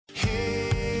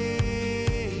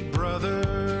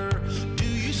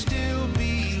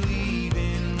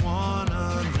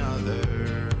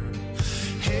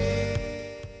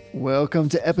Welcome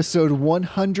to episode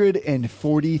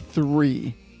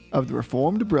 143 of the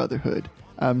Reformed Brotherhood.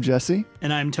 I'm Jesse.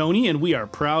 And I'm Tony, and we are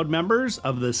proud members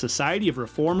of the Society of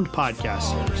Reformed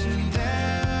Podcasters.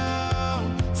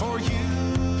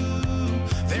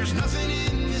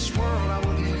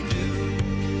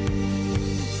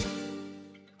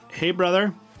 Hey,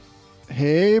 brother.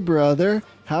 Hey, brother.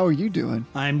 How are you doing?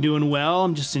 I'm doing well.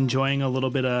 I'm just enjoying a little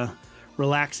bit of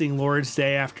relaxing Lord's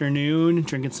Day afternoon,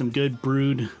 drinking some good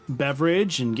brewed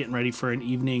beverage and getting ready for an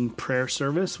evening prayer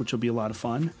service, which will be a lot of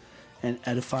fun and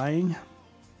edifying.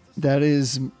 That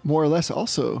is more or less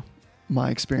also my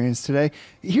experience today.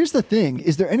 Here's the thing.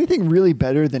 Is there anything really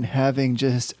better than having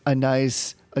just a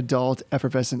nice adult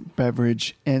effervescent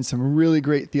beverage and some really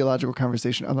great theological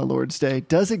conversation on the Lord's Day?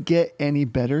 Does it get any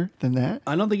better than that?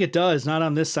 I don't think it does. Not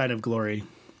on this side of glory.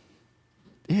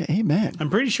 Yeah, amen. I'm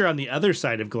pretty sure on the other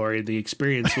side of glory, the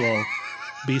experience will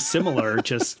be similar,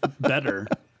 just better.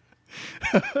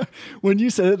 When you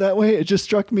said it that way, it just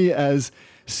struck me as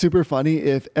super funny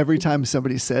if every time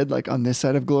somebody said, like, on this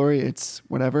side of glory, it's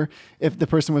whatever, if the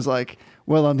person was like,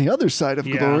 well, on the other side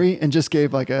of glory, and just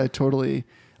gave like a totally,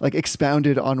 like,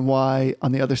 expounded on why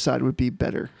on the other side would be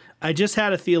better. I just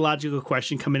had a theological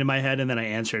question come into my head, and then I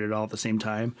answered it all at the same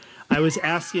time. I was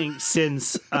asking,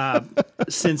 since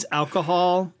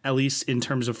alcohol, at least in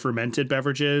terms of fermented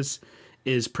beverages,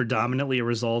 is predominantly a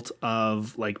result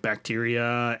of like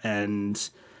bacteria and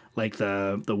like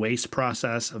the waste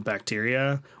process of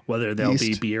bacteria, whether there'll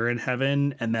be beer in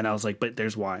heaven. And then I was like, but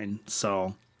there's wine.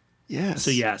 So yes. So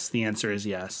yes, the answer is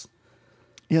yes.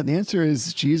 Yeah, the answer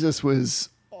is Jesus was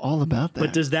all about that.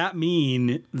 But does that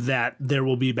mean that there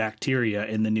will be bacteria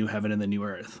in the new heaven and the new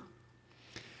earth?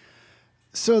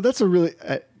 So that's a really,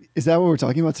 is that what we're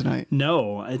talking about tonight?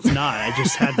 No, it's not. I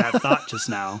just had that thought just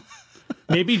now.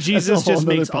 Maybe Jesus just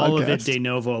makes all of it de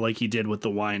novo like he did with the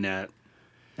wine at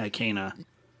Cana.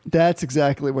 That's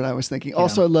exactly what I was thinking. Yeah.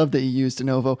 Also, I love that you used de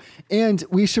novo. And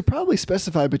we should probably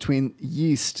specify between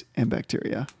yeast and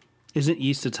bacteria. Isn't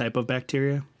yeast a type of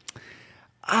bacteria?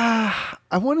 I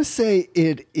want to say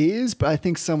it is, but I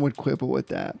think some would quibble with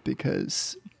that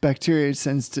because bacteria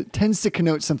tends to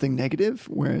connote something negative,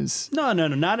 whereas... No,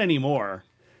 not anymore.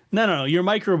 No. Your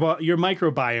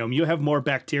microbiome, you have more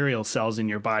bacterial cells in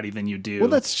your body than you do. Well,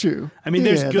 that's true. I mean,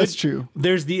 that's true.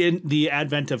 There's the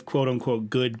advent of quote unquote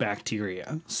good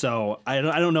bacteria. So I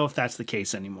don't know if that's the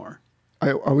case anymore.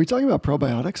 Are we talking about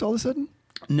probiotics all of a sudden?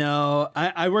 No,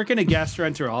 I work in a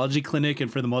gastroenterology clinic,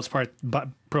 and for the most part,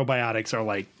 probiotics are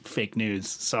like fake news.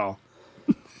 So,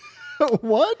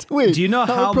 what? Wait, do you know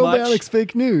how probiotics much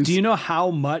fake news? Do you know how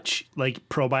much like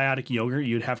probiotic yogurt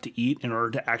you'd have to eat in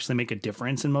order to actually make a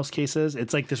difference? In most cases,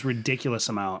 it's like this ridiculous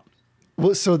amount.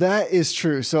 Well, so that is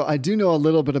true. So I do know a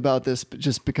little bit about this, but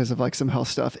just because of like some health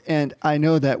stuff, and I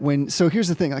know that so here's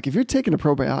the thing: like if you're taking a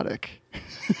probiotic,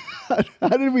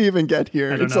 how did we even get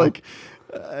here? It's know. Like.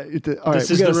 All right, this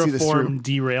is the Reformed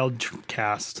Derailed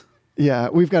cast. Yeah,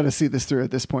 we've got to see this through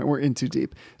at this point. We're in too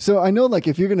deep. So I know, like,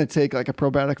 if you're going to take like a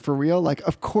probiotic for real, like,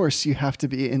 of course you have to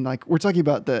be in like, we're talking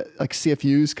about the like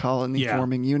CFUs, colony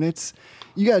forming units.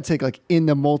 You got to take like in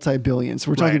the multi-billions.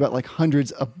 We're talking about like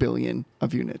hundreds of billion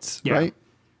of units, right?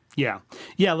 Yeah.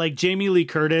 Like Jamie Lee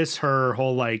Curtis, her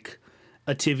whole like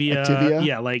Activia.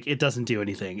 Yeah, like it doesn't do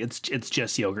anything. It's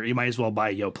just yogurt. You might as well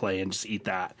buy Yoplait and just eat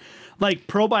that. Like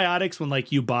probiotics, when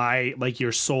like you buy, like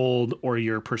you're sold or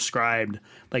you're prescribed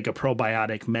like a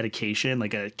probiotic medication,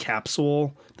 like a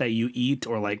capsule that you eat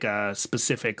or like a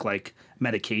specific like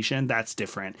medication, that's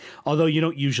different. Although you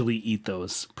don't usually eat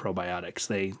those probiotics.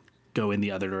 They go in the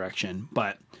other direction.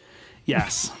 But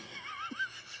yes,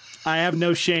 I have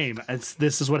no shame.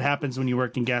 This is what happens when you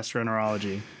work in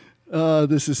gastroenterology. Oh,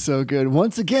 this is so good.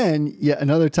 Once again, yet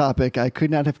another topic I could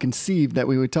not have conceived that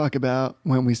we would talk about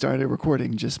when we started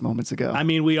recording just moments ago. I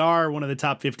mean, we are one of the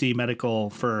top 50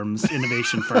 medical firms,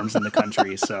 innovation firms in the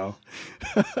country, so.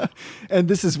 And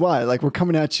this is why, like, we're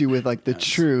coming at you with, like, the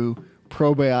true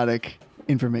probiotic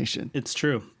information. It's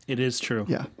true. It is true.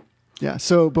 Yeah.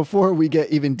 So before we get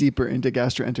even deeper into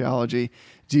gastroenterology,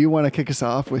 do you want to kick us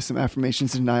off with some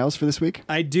affirmations and denials for this week?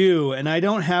 I do, and I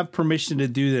don't have permission to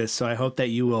do this, so I hope that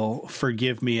you will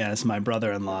forgive me as my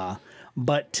brother-in-law.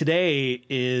 But today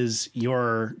is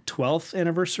your 12th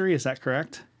anniversary, is that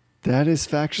correct? That is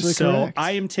factually correct. So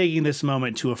I am taking this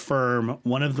moment to affirm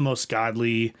one of the most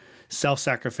godly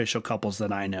self-sacrificial couples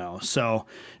that I know. So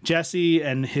Jesse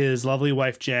and his lovely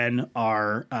wife Jen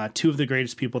are two of the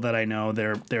greatest people that I know.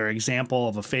 They're an example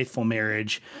of a faithful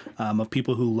marriage, of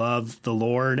people who love the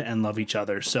Lord and love each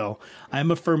other. So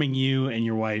I'm affirming you and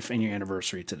your wife and your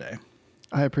anniversary today.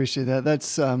 I appreciate that.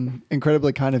 That's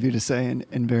incredibly kind of you to say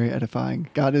and very edifying.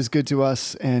 God is good to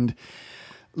us. And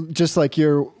just like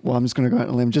I'm just going to go out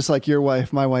on a limb, just like your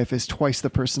wife, my wife is twice the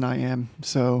person I am.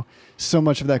 So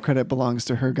much of that credit belongs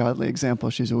to her godly example.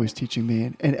 She's always teaching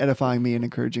me and edifying me and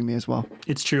encouraging me as well.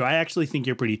 It's true. I actually think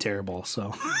you're pretty terrible.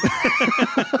 So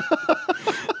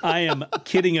I am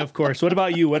kidding, of course. What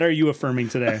about you? What are you affirming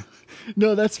today?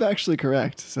 No, that's factually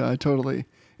correct. So I totally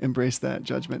embrace that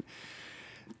judgment.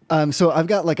 So I've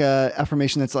got like a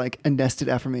affirmation that's like a nested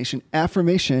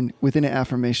affirmation within an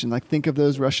affirmation. Like think of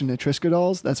those Russian Etrusca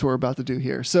dolls. That's what we're about to do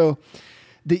here. So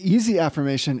the easy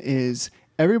affirmation is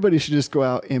everybody should just go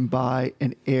out and buy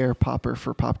an air popper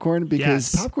for popcorn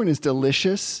because popcorn is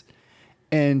delicious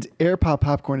and air pop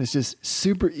popcorn is just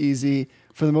super easy.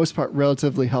 For the most part,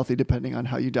 relatively healthy, depending on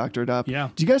how you doctor it up. Yeah.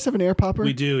 Do you guys have an air popper?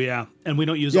 We do, yeah. And we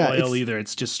don't use oil either.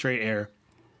 It's just straight air.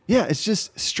 Yeah, it's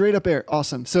just straight up air.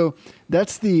 Awesome. So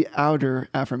that's the outer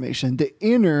affirmation. The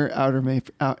inner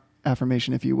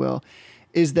affirmation, if you will,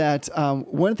 is that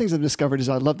one of the things I've discovered is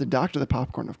I love to doctor the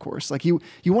popcorn, of course. Like you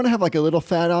want to have like a little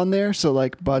fat on there. So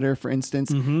like butter, for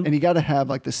instance, and you got to have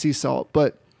like the sea salt.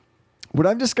 But what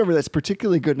I've discovered that's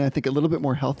particularly good and I think a little bit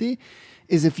more healthy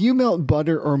is if you melt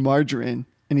butter or margarine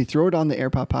and you throw it on the air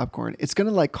pop popcorn, it's going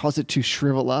to like cause it to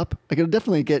shrivel up. Like it'll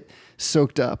definitely get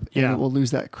soaked up and it will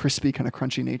lose that crispy kind of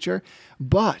crunchy nature.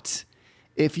 But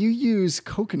if you use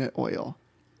coconut oil,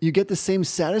 you get the same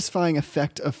satisfying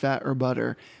effect of fat or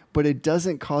butter, but it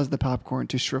doesn't cause the popcorn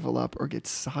to shrivel up or get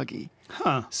soggy.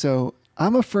 Huh. So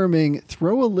I'm affirming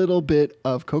throw a little bit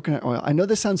of coconut oil. I know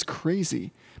this sounds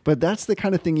crazy, but that's the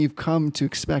kind of thing you've come to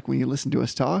expect when you listen to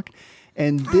us talk.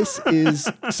 And this is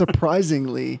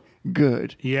surprisingly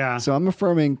good. Yeah. So I'm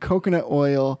affirming coconut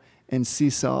oil and sea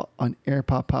salt on air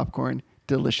pop popcorn.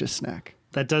 Delicious snack.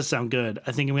 That does sound good.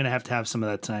 I think I'm going to have some of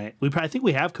that tonight. I think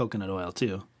we have coconut oil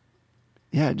too.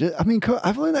 Yeah.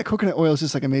 I've learned that coconut oil is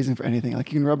just like amazing for anything.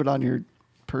 Like you can rub it on your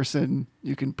person.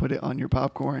 You can put it on your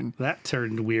popcorn. That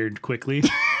turned weird quickly.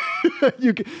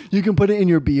 You can put it in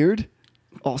your beard.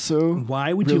 Also,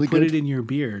 why would you put it in your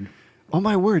beard? Oh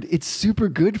my word. It's super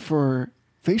good for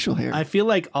facial hair. I feel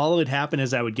like all that would happen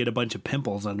is I would get a bunch of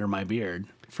pimples under my beard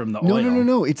from the oil.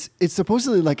 No. It's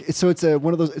supposedly like it's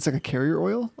one of those. It's like a carrier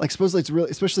oil. Like supposedly it's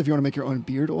really, especially if you want to make your own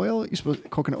beard oil.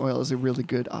 Coconut oil is a really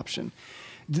good option.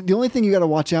 The only thing you got to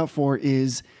watch out for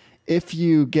is if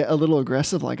you get a little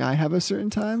aggressive, like I have at certain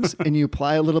times, and you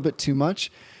apply a little bit too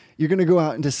much. You're going to go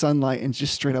out into sunlight and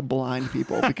just straight up blind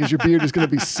people because your beard is going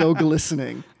to be so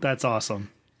glistening. That's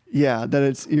awesome. Yeah,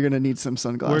 you're going to need some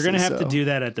sunglasses. We're going to have to do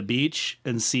that at the beach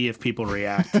and see if people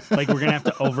react. Like we're going to have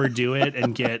to overdo it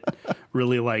and get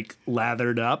really like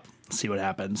lathered up, see what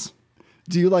happens.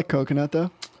 Do you like coconut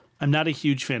though? I'm not a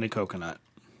huge fan of coconut.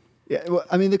 Yeah, well,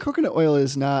 I mean the coconut oil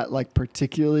is not like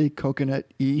particularly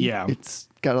coconut-y. Yeah. It's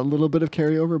got a little bit of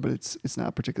carryover, but it's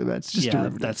not particularly bad. It's just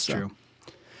derivative. That's stuff. true.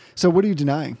 So what are you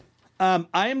denying? I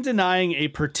am denying a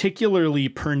particularly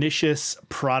pernicious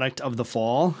product of the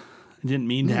fall. I didn't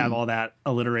mean to have all that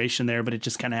alliteration there, but it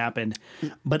just kind of happened.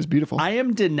 But it's beautiful. I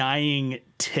am denying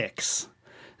ticks.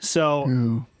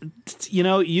 So,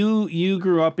 you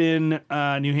grew up in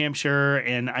New Hampshire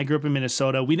and I grew up in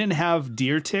Minnesota. We didn't have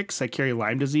deer ticks that carry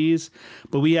Lyme disease,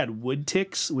 but we had wood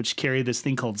ticks, which carry this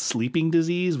thing called sleeping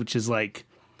disease, which is like...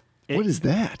 What is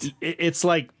that? It's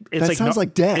like sounds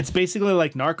like death. It's basically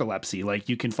like narcolepsy. Like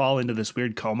you can fall into this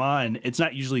weird coma, and it's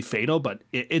not usually fatal, but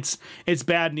it's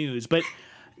bad news. But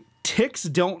ticks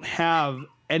don't have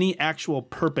any actual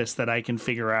purpose that I can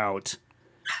figure out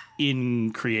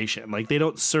in creation. Like they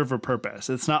don't serve a purpose.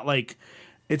 It's not like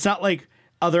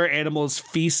other animals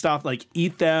feast off, like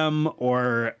eat them,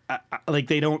 or like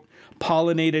they don't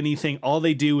pollinate anything. All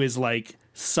they do is like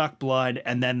suck blood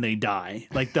and then they die.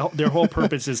 Like their whole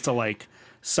purpose is to like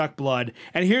suck blood.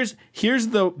 And here's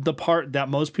the part that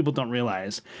most people don't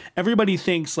realize. Everybody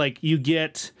thinks like you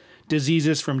get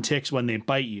diseases from ticks when they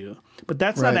bite you, but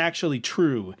that's not actually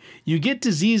true. You get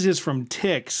diseases from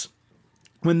ticks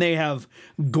when they have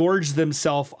gorged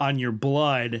themselves on your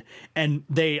blood and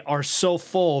they are so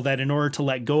full that in order to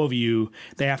let go of you,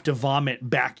 they have to vomit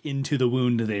back into the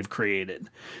wound they've created.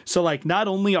 So like not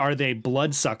only are they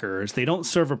blood suckers, they don't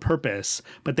serve a purpose,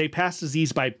 but they pass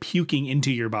disease by puking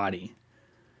into your body.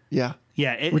 Yeah.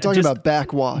 Yeah, we're talking about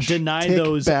backwash. Deny Tick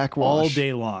those backwash. all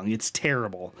day long. It's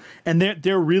terrible, and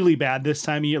they're really bad this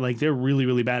time of year. Like they're really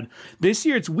really bad this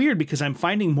year. It's weird because I'm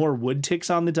finding more wood ticks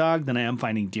on the dog than I am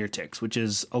finding deer ticks, which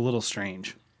is a little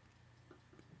strange.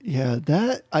 Yeah,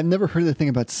 that I've never heard the thing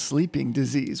about sleeping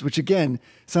disease, which again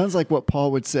sounds like what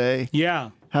Paul would say. Yeah.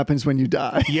 Happens when you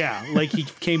die. Yeah, like he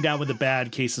came down with a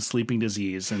bad case of sleeping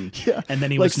disease, and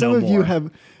then he like was no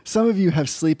more. Some of you have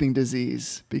sleeping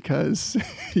disease because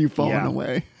you've fallen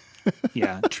away.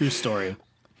 Yeah, true story.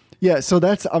 Yeah, so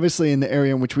that's obviously in the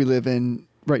area in which we live in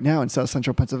right now in South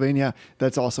Central Pennsylvania.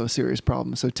 That's also a serious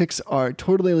problem. So ticks are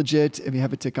totally legit. If you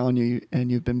have a tick on you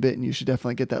and you've been bitten, you should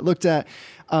definitely get that looked at.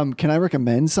 Can I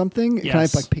recommend something? Yes. Can I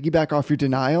like piggyback off your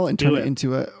denial and turn it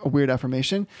into a weird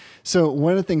affirmation? So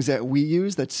one of the things that we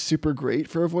use that's super great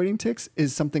for avoiding ticks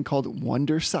is something called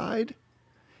Wondercide.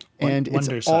 And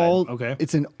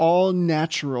it's an all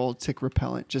natural tick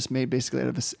repellent, just made basically out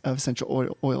of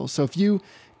essential oils. So if you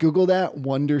Google that,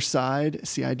 Wondercide,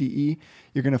 CIDE,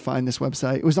 you're going to find this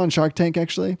website. It was on Shark Tank,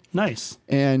 actually. Nice.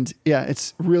 And yeah,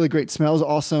 it's really great. Smells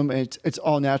awesome. It's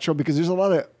all natural because there's a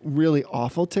lot of really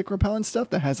awful tick repellent stuff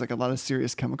that has like a lot of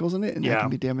serious chemicals in it, and that can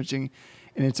be damaging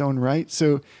in its own right.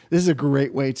 So this is a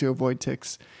great way to avoid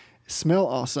ticks. Smell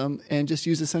awesome, and just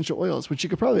use essential oils, which you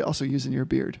could probably also use in your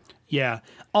beard. Yeah.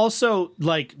 Also,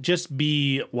 like, just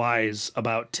be wise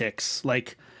about ticks.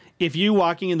 Like, if you're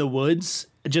walking in the woods,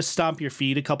 just stomp your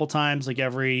feet a couple times, like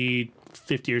every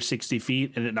 50 or 60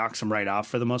 feet, and it knocks them right off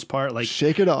for the most part. Like,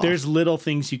 shake it off. There's little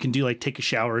things you can do, like take a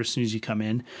shower as soon as you come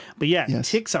in. But yeah,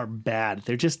 ticks are bad.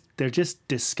 They're just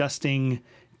disgusting,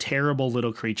 terrible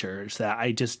little creatures that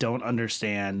I just don't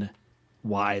understand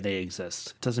why they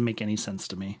exist. It doesn't make any sense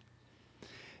to me.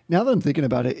 Now that I'm thinking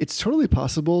about it, it's totally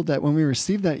possible that when we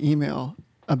received that email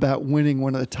about winning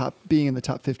being in the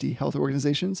top 50 health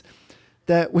organizations,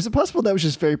 was it possible that was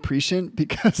just very prescient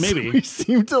because maybe we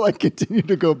seem to like continue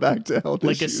to go back to health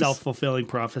like issues. A self-fulfilling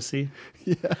prophecy?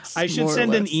 Yes. I should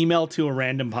send an email to a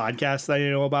random podcast that I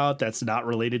know about that's not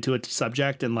related to a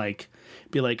subject and like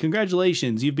be like,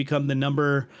 congratulations, you've become the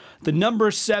number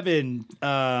 7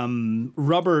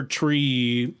 rubber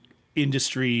tree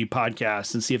industry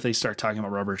podcast, and see if they start talking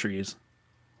about rubber trees.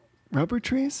 Rubber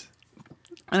trees?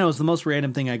 I know, it's the most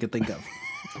random thing I could think of.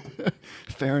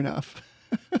 Fair enough.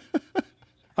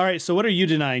 All right, so what are you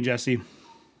denying, Jesse?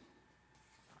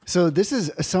 So this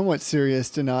is a somewhat serious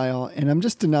denial, and I'm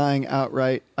just denying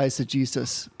outright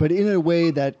eisegesis, but in a way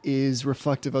that is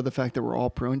reflective of the fact that we're all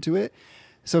prone to it.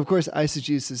 So of course,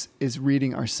 eisegesis is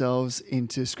reading ourselves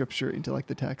into scripture, into like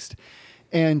the text.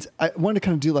 And I want to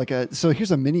kind of do so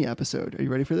here's a mini episode. Are you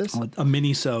ready for this? A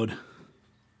mini-sode.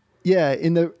 Yeah,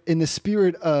 in the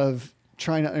spirit of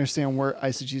trying to understand where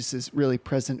eisegesis is really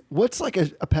present, what's like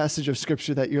a passage of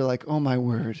scripture that you're like, oh my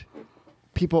word,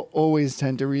 people always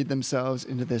tend to read themselves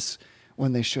into this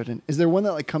when they shouldn't? Is there one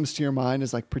that like comes to your mind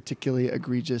as like particularly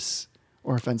egregious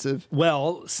or offensive?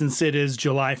 Well, since it is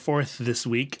July 4th this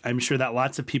week, I'm sure that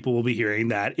lots of people will be hearing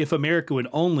that if America would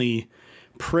only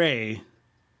pray,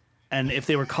 and if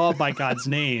they were called by God's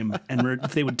name, and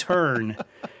if they would turn,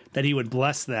 that he would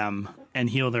bless them and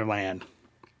heal their land.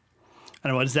 I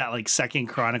don't know, what is that, like 2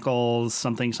 Chronicles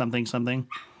something? I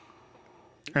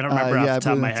don't remember off the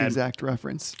top of my head. Exact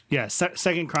reference. Yeah,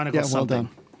 2 Chronicles well something.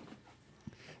 Done.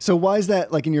 So why is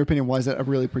that, like in your opinion, why is that a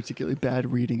really particularly bad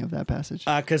reading of that passage?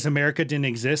 Because America didn't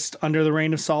exist under the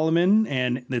reign of Solomon,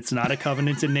 and it's not a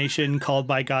covenanted nation called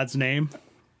by God's name.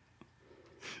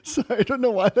 Sorry, I don't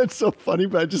know why that's so funny,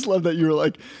 but I just love that you were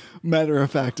like matter of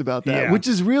fact about that, which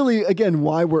is really, again,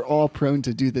 why we're all prone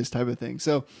to do this type of thing.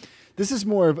 So this is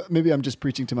more of, maybe I'm just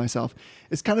preaching to myself.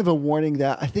 It's kind of a warning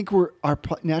that I think our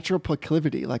natural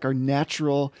proclivity, like our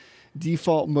natural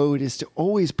default mode is to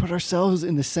always put ourselves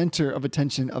in the center of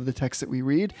attention of the text that we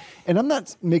read. And I'm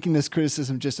not making this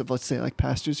criticism just of, let's say, like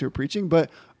pastors who are preaching, but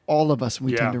all of us,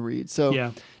 we tend to read.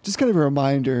 So just kind of a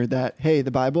reminder that, hey,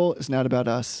 the Bible is not about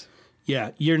us.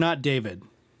 Yeah, you're not David.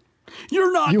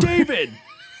 You're not David.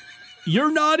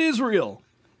 You're not Israel.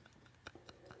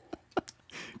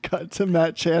 Cut to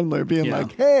Matt Chandler being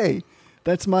like, hey,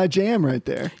 that's my jam right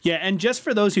there. Yeah, and just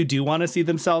for those who do want to see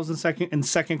themselves in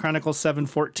Second Chronicles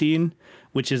 7:14,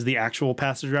 which is the actual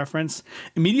passage reference,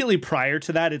 immediately prior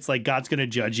to that, it's like God's going to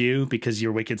judge you because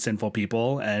you're wicked, sinful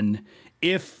people. And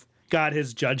if God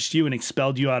has judged you and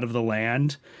expelled you out of the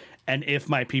land, and if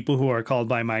my people who are called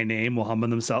by my name will humble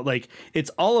themselves, like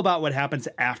it's all about what happens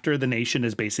after the nation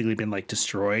has basically been like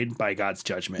destroyed by God's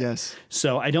judgment. Yes.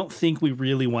 So I don't think we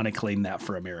really want to claim that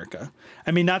for America.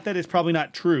 I mean, not that it's probably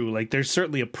not true. Like there's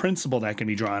certainly a principle that can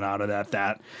be drawn out of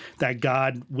that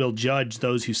God will judge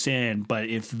those who sin, but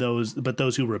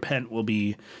those who repent will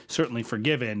be certainly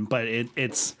forgiven. But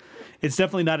it's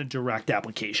definitely not a direct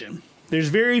application. There's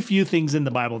very few things in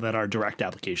the Bible that are direct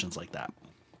applications like that.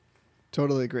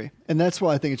 Totally agree. And that's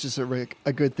why I think it's just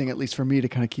a good thing, at least for me, to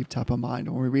kind of keep top of mind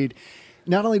when we read.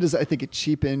 not only does I think it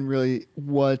cheapen really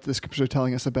what the scriptures are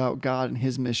telling us about God and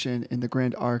his mission in the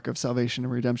grand arc of salvation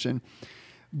and redemption,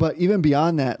 but even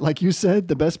beyond that, like you said,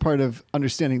 the best part of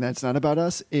understanding that it's not about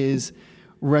us is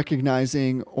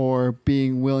recognizing or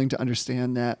being willing to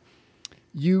understand that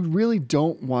you really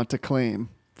don't want to claim,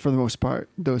 for the most part,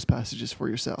 those passages for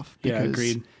yourself. Yeah,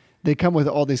 agreed. They come with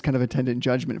all these kind of attendant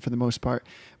judgment for the most part.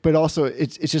 But also,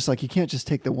 it's just like you can't just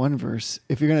take the one verse.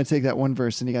 If you're going to take that one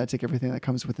verse, then you got to take everything that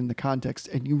comes within the context.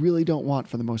 And you really don't want,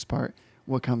 for the most part,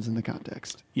 what comes in the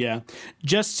context. Yeah.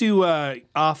 Just to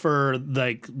offer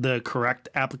like the correct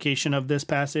application of this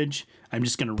passage, I'm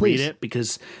just going to read it,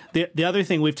 because the other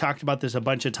thing, we've talked about this a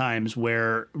bunch of times,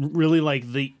 where really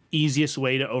like the easiest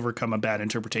way to overcome a bad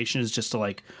interpretation is just to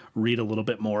like read a little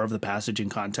bit more of the passage in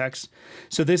context.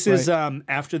 So this is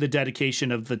after the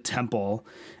dedication of the temple,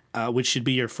 which should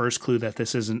be your first clue that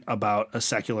this isn't about a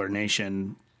secular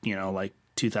nation, like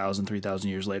 2,000, 3,000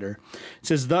 years later. It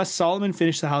says, "Thus Solomon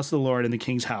finished the house of the Lord and the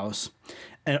king's house.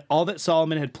 And all that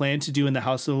Solomon had planned to do in the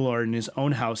house of the Lord in his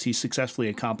own house, he successfully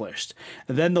accomplished.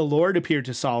 And then the Lord appeared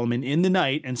to Solomon in the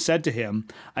night and said to him,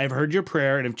 I have heard your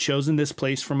prayer and have chosen this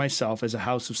place for myself as a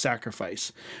house of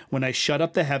sacrifice. When I shut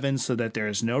up the heavens so that there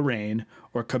is no rain,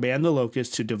 or command the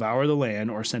locusts to devour the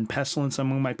land, or send pestilence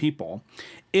among my people,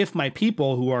 if my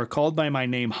people who are called by my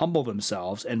name humble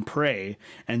themselves and pray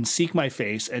and seek my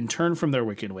face and turn from their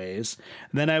wicked ways,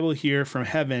 then I will hear from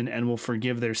heaven and will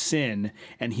forgive their sin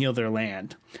and heal their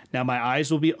land. Now my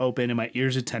eyes will be open and my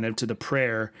ears attentive to the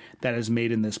prayer that is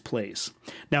made in this place."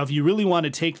 Now, if you really want to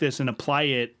take this and apply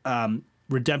it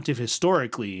redemptive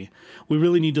historically, we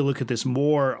really need to look at this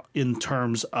more in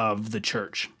terms of the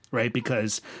church, right?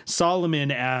 Because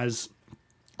Solomon, as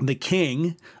the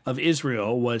king of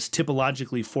Israel, was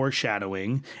typologically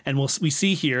foreshadowing, and we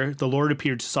see here the Lord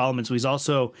appeared to Solomon, so he's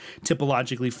also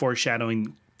typologically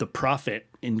foreshadowing the prophet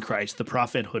in Christ, the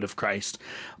prophethood of Christ.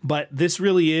 But this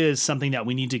really is something that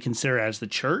we need to consider as the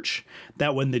church,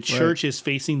 that when the church is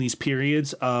facing these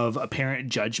periods of apparent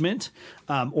judgment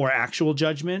or actual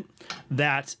judgment,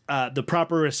 that the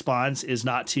proper response is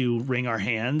not to wring our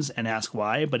hands and ask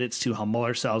why, but it's to humble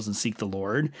ourselves and seek the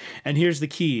Lord. And here's the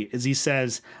key, is he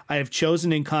says, "I have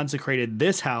chosen and consecrated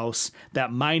this house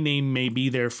that my name may be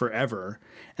there forever."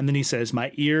 And then he says,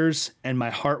 "My ears and my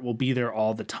heart will be there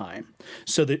all the time."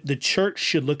 So the church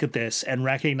should look at this and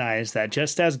recognize that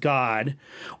just as God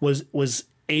was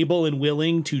able and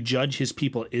willing to judge his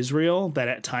people Israel, that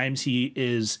at times he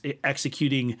is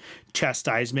executing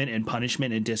chastisement and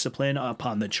punishment and discipline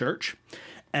upon the church.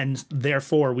 And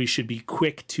therefore, we should be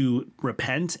quick to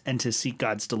repent and to seek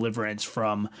God's deliverance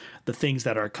from the things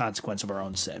that are a consequence of our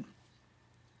own sin.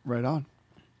 Right on.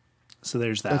 So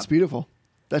there's that. That's beautiful.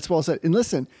 That's well said. And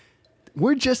listen,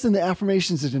 we're just in the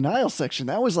affirmations of denial section.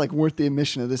 That was like worth the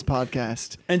admission of this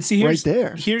podcast. And see, here's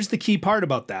the key part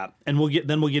about that. And we'll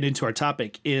get into our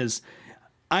topic is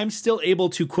I'm still able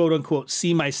to quote unquote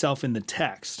see myself in the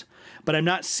text, but I'm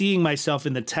not seeing myself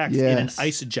in the text in an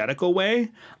eisegetical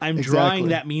way. I'm drawing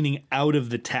that meaning out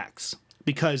of the text,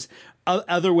 because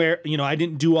otherwhere, I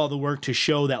didn't do all the work to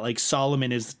show that like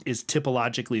Solomon is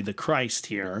typologically the Christ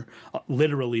here,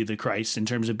 literally the Christ in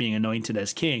terms of being anointed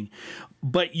as king.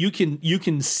 But you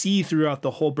can see throughout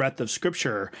the whole breadth of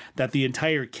Scripture that the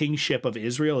entire kingship of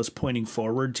Israel is pointing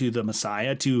forward to the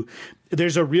Messiah.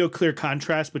 There's a real clear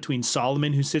contrast between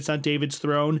Solomon, who sits on David's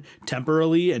throne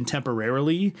temporarily and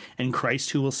temporarily, and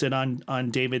Christ, who will sit on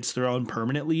David's throne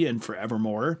permanently and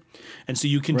forevermore. And so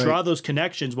you can draw those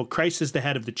connections. Well, Christ is the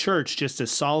head of the church, just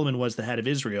as Solomon was the head of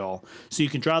Israel. So you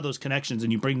can draw those connections,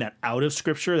 and you bring that out of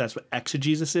Scripture. That's what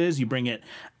exegesis is. You bring it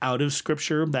out of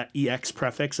Scripture. That EX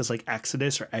prefix is like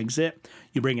Exodus or exit.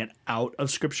 You bring it out of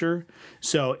Scripture.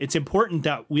 So it's important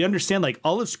that we understand like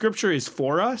all of Scripture is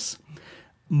for us.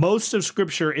 Most of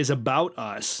Scripture is about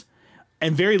us,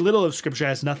 and very little of Scripture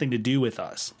has nothing to do with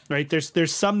us, right?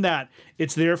 There's some that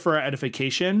it's there for our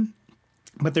edification,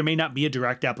 but there may not be a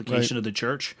direct application of the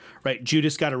church, right?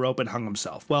 Judas got a rope and hung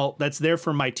himself. Well, that's there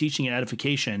for my teaching and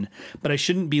edification, but I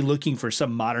shouldn't be looking for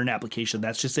some modern application.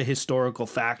 That's just a historical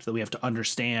fact that we have to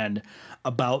understand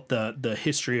about the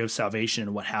history of salvation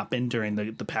and what happened during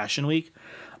the Passion Week.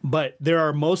 But there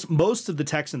are most of the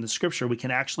text in the Scripture we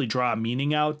can actually draw a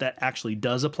meaning out that actually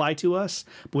does apply to us,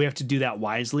 but we have to do that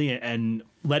wisely and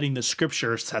letting the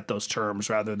Scripture set those terms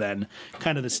rather than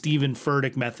kind of the Stephen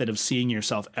Furtick method of seeing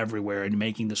yourself everywhere and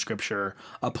making the Scripture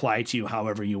apply to you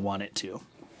however you want it to.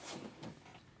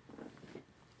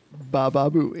 Baba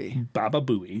Booey. Baba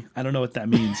Booey. I don't know what that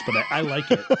means, but I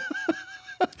like it.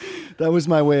 That was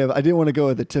my way of, I didn't want to go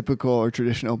with the typical or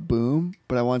traditional boom,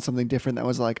 but I want something different that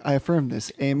was like, I affirm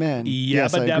this. Amen.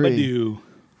 Yes, I agree.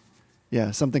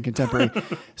 Yeah, something contemporary.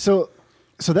 So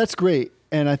that's great.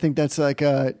 And I think that's like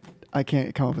I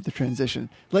can't come up with the transition.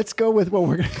 Let's go with what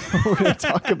we're going to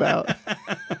talk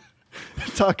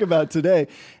about today.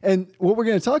 And what we're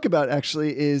going to talk about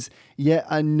actually is yet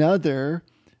another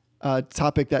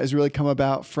topic that has really come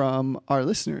about from our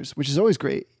listeners, which is always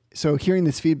great. So hearing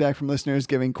this feedback from listeners,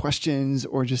 giving questions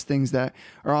or just things that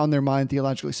are on their mind,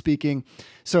 theologically speaking.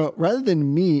 So rather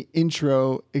than me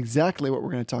intro exactly what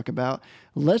we're going to talk about,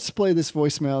 let's play this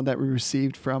voicemail that we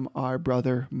received from our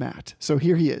brother, Matt. So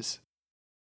here he is.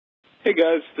 Hey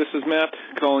guys, this is Matt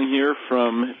calling here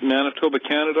from Manitoba,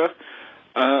 Canada.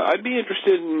 I'd be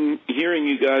interested in hearing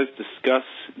you guys discuss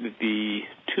the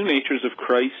two natures of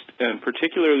Christ, and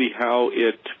particularly how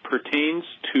it pertains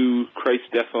to Christ's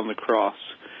death on the cross.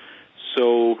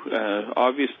 So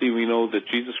obviously we know that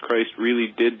Jesus Christ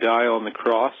really did die on the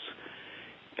cross,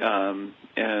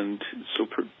 and so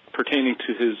pertaining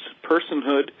to his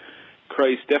personhood,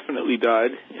 Christ definitely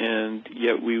died, and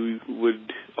yet we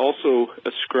would also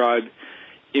ascribe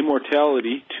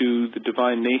immortality to the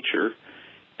divine nature.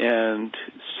 And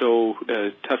so,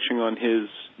 touching on his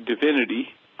divinity,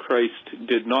 Christ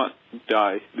did not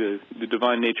die. The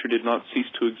divine nature did not cease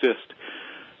to exist.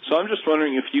 So I'm just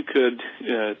wondering if you could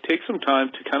take some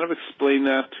time to kind of explain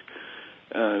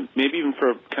that, maybe even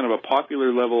for kind of a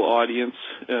popular level audience.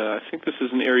 I think this is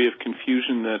an area of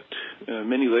confusion that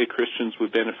many lay Christians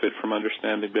would benefit from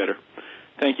understanding better.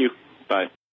 Thank you. Bye.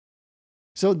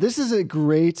 So this is a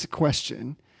great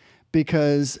question,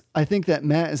 because I think that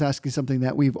Matt is asking something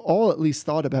that we've all at least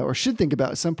thought about or should think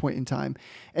about at some point in time.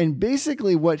 And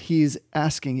basically what he's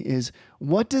asking is,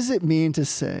 what does it mean to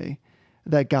say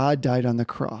that God died on the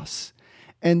cross?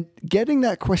 And getting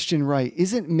that question right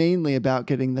isn't mainly about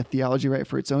getting the theology right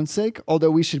for its own sake,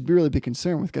 although we should really be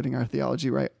concerned with getting our theology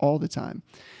right all the time.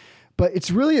 But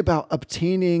it's really about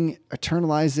obtaining,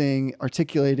 eternalizing,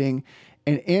 articulating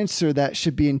an answer that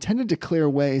should be intended to clear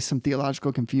away some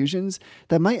theological confusions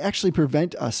that might actually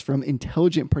prevent us from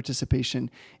intelligent participation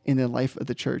in the life of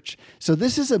the church. So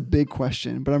this is a big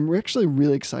question, but I'm actually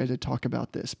really excited to talk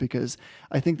about this, because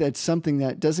I think that's something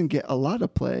that doesn't get a lot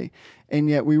of play, and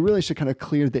yet we really should kind of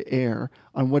clear the air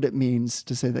on what it means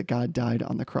to say that God died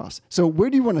on the cross. So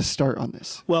where do you want to start on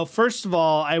this? Well, first of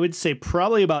all, I would say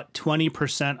probably about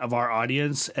 20% of our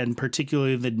audience, and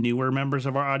particularly the newer members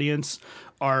of our audience,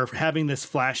 are having this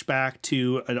flashback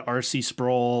to an R.C.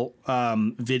 Sproul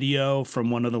video from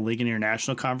one of the Ligonier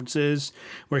International conferences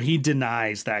where he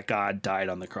denies that God died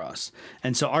on the cross.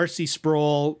 And so R.C.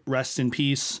 Sproul, rest in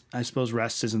peace. I suppose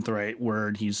rest isn't the right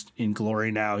word. He's in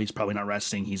glory now. He's probably not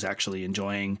resting. He's actually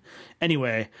enjoying.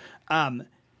 Anyway,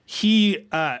 he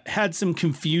had some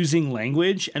confusing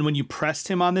language. And when you pressed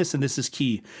him on this, and this is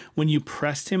key, when you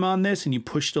pressed him on this and you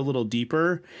pushed a little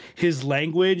deeper, his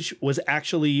language was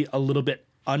actually a little bit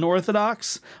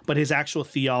unorthodox, but his actual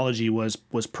theology was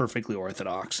perfectly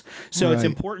orthodox. So right. It's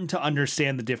important to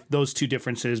understand those two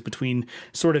differences between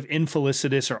sort of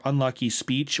infelicitous or unlucky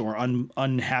speech or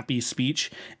unhappy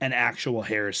speech and actual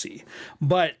heresy.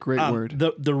 But great word.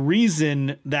 The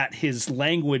reason that his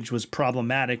language was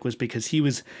problematic was because he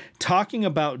was talking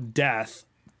about death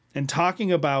and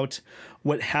talking about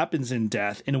what happens in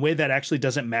death in a way that actually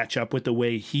doesn't match up with the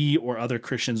way he or other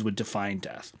Christians would define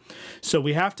death. So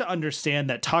we have to understand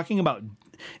that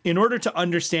in order to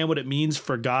understand what it means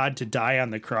for God to die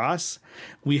on the cross,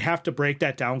 we have to break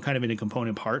that down kind of into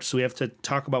component parts. So we have to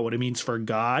talk about what it means for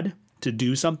God to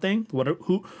do something.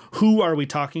 Who are we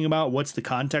talking about? What's the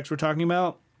context we're talking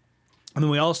about? And then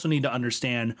we also need to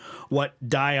understand what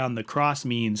die on the cross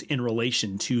means in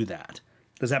relation to that.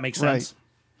 Does that make sense? Right.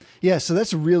 Yeah, so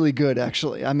that's really good,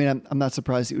 actually. I mean, I'm not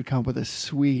surprised that you would come up with a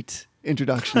sweet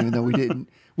introduction, even though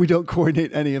we don't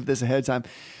coordinate any of this ahead of time,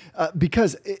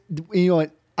 because you know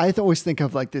what, I always think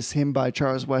of like this hymn by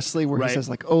Charles Wesley where he says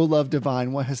like, "Oh love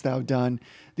divine, what hast thou done?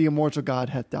 The immortal God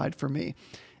hath died for me,"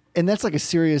 and that's like a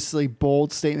seriously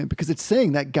bold statement because it's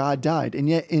saying that God died, and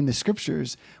yet in the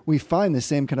scriptures we find the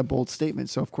same kind of bold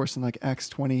statement. So of course in like Acts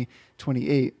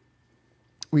 20:28,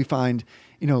 we find,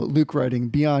 Luke writing,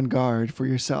 "Be on guard for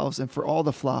yourselves and for all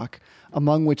the flock,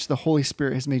 among which the Holy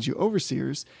Spirit has made you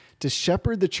overseers, to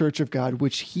shepherd the church of God,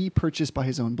 which he purchased by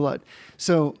his own blood."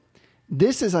 So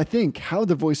this is, I think, how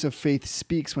the voice of faith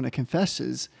speaks when it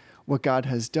confesses what God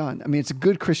has done. I mean, it's a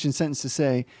good Christian sentence to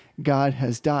say God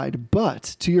has died.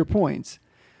 But to your point,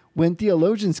 when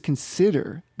theologians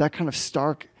consider that kind of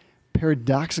stark,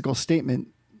 paradoxical statement,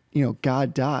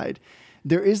 God died,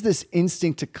 there is this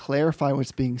instinct to clarify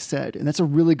what's being said. And that's a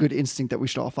really good instinct that we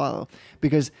should all follow,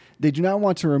 because they do not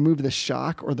want to remove the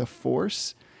shock or the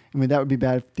force. I mean, that would be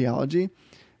bad theology.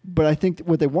 But I think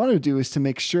what they want to do is to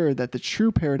make sure that the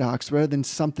true paradox rather than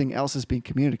something else is being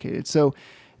communicated. So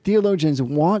theologians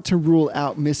want to rule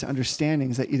out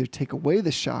misunderstandings that either take away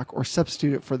the shock or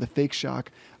substitute it for the fake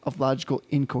shock of logical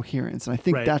incoherence. And I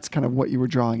think that's kind of what you were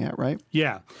drawing at, right?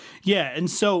 Yeah. Yeah. And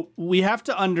so we have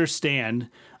to understand,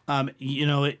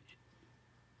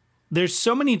 there's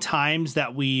so many times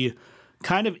that we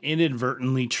kind of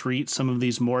inadvertently treat some of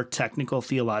these more technical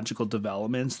theological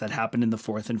developments that happened in the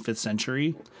 4th and 5th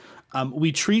century.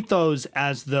 We treat those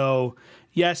as though,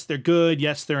 yes, they're good,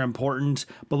 yes, they're important,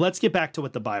 but let's get back to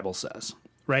what the Bible says,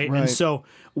 right? And so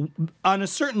on a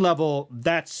certain level,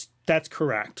 that's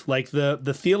correct. Like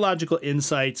the theological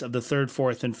insights of the 3rd,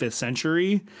 4th, and 5th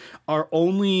century are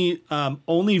only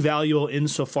valuable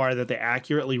insofar that they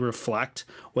accurately reflect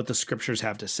what the scriptures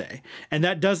have to say. And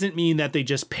that doesn't mean that they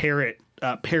just parrot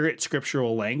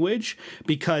scriptural language,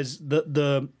 because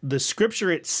the scripture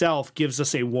itself gives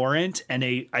us a warrant and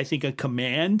I think a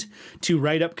command to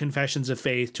write up confessions of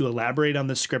faith, to elaborate on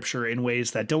the scripture in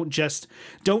ways that don't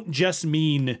just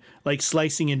mean like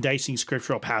slicing and dicing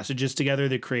scriptural passages together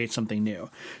to create something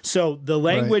new. So the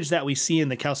language that we see in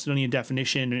the Chalcedonian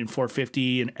definition in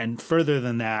 450 and further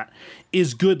than that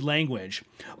is good language.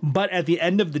 But at the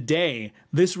end of the day,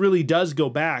 this really does go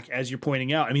back, as you're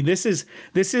pointing out. I mean, this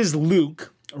is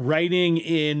Luke writing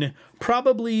in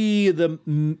probably the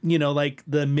mid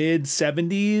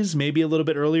 70s, maybe a little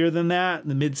bit earlier than that,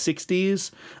 the mid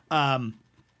 60s.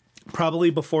 Probably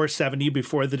before 70,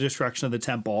 before the destruction of the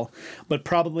temple, but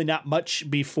probably not much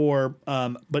before,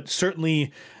 but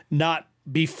certainly not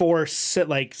before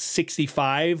like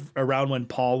 65, around when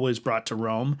Paul was brought to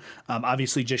Rome,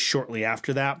 obviously just shortly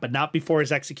after that, but not before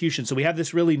his execution. So we have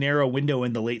this really narrow window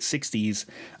in the late 60s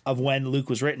of when Luke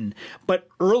was written. But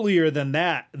earlier than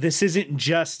that, this isn't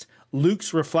just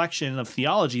Luke's reflection of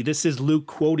theology. This is Luke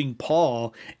quoting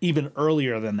Paul even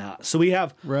earlier than that. So we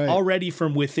have already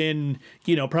from within,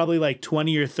 probably like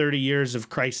 20 or 30 years of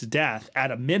Christ's death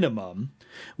at a minimum,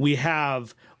 we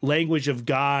have language of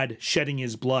God shedding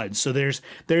his blood. So there's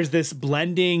this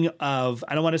blending of,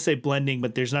 I don't want to say blending,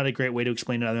 but there's not a great way to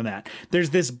explain it other than that. There's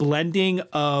this blending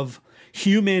of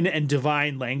human and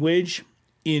divine language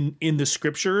in the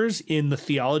scriptures, in the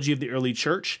theology of the early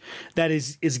church, that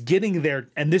is getting there.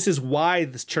 And this is why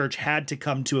this church had to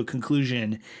come to a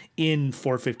conclusion in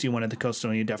 451 of the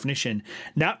Chalcedonian definition,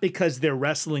 not because they're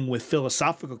wrestling with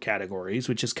philosophical categories,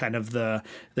 which is kind of the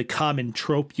common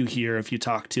trope you hear if you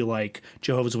talk to like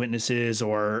Jehovah's Witnesses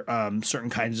or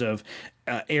certain kinds of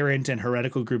errant and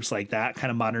heretical groups like that, kind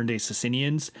of modern day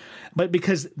Socinians, but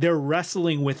because they're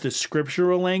wrestling with the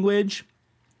scriptural language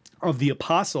of the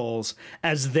apostles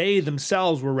as they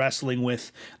themselves were wrestling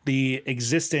with the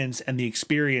existence and the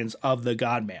experience of the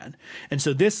God-man. And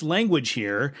so this language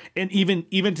here, and even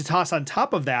to toss on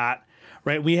top of that,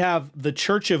 right, we have the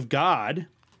Church of God,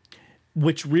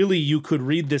 which really you could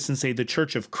read this and say the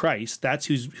Church of Christ. That's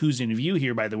who's in view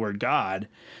here by the word God.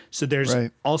 So there's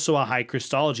also a high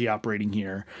Christology operating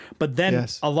here. But then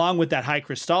along with that high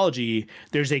Christology,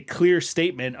 there's a clear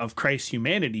statement of Christ's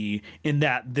humanity in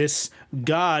that this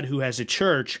God who has a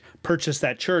church purchased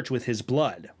that church with his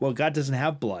blood. Well, God doesn't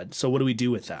have blood. So what do we do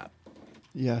with that?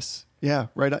 Yes. Yeah,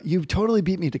 right. You totally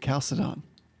beat me to Chalcedon.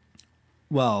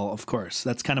 Well, of course.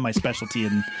 That's kind of my specialty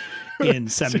in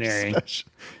seminary.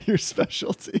 Your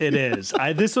specialty. It is.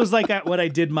 This was like what I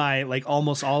did my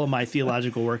almost all of my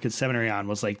theological work in seminary on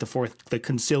was like the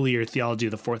conciliar theology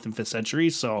of the 4th and 5th century.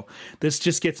 So this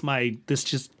just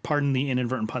pardon the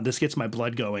inadvertent pun, this gets my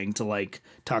blood going to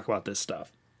talk about this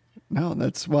stuff. No,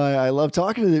 that's why I love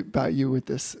talking about you with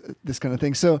this kind of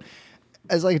thing. So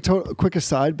as like a quick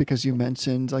aside, because you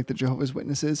mentioned like the Jehovah's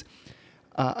Witnesses,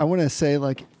 I want to say,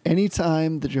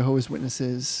 anytime the Jehovah's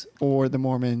Witnesses or the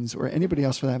Mormons or anybody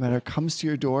else for that matter comes to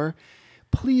your door,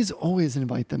 please always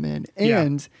invite them in.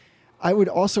 And I would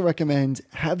also recommend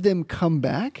have them come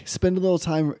back, spend a little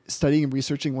time studying and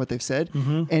researching what they've said,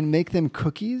 and make them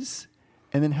cookies,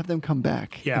 and then have them come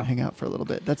back and hang out for a little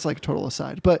bit. That's like total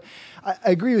aside. But I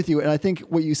agree with you. And I think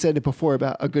what you said before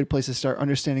about a good place to start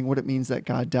understanding what it means that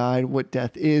God died, what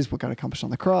death is, what God accomplished on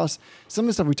the cross, some of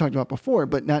the stuff we talked about before,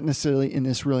 but not necessarily in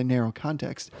this really narrow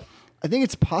context. I think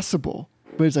it's possible,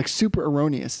 but it's super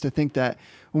erroneous to think that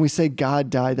when we say God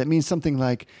died, that means something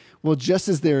like, well, just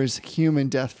as there's human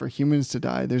death for humans to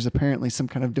die, there's apparently some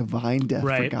kind of divine death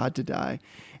for God to die.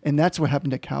 And that's what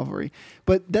happened at Calvary.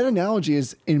 But that analogy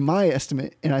is, in my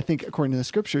estimate, and I think according to the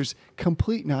scriptures,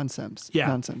 complete nonsense.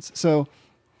 Nonsense. So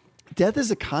death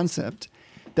is a concept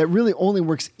that really only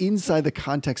works inside the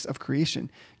context of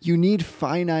creation. You need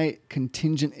finite,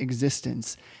 contingent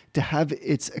existence to have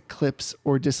its eclipse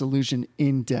or dissolution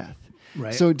in death.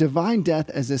 Right. So divine death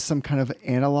as this some kind of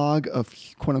analog of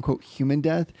quote unquote human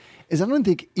death is, I don't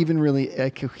think, even really a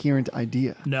coherent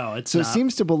idea. No, it's so not. It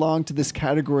seems to belong to this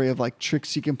category of like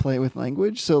tricks you can play with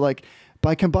language. So like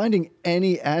by combining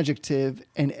any adjective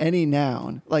and any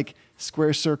noun, like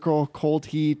square circle, cold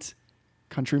heat,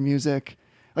 country music,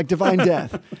 like divine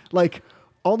death, like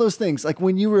all those things, like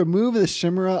when you remove the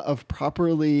chimera of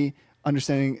properly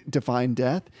understanding divine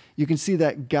death, you can see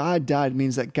that God died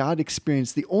means that God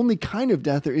experienced the only kind of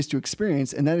death there is to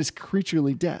experience, and that is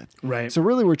creaturely death. Right. So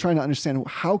really we're trying to understand,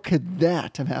 how could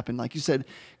that have happened? Like you said,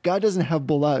 God doesn't have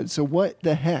blood. So what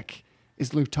the heck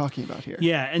is Luke talking about here?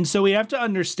 Yeah, and so we have to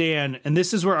understand, and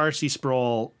this is where R.C.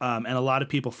 Sproul and a lot of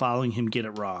people following him get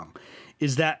it wrong,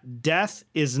 is that death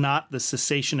is not the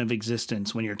cessation of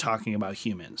existence when you're talking about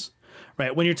humans,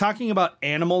 right? When you're talking about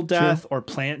animal death or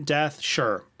plant death,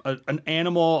 sure. An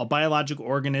animal, a biological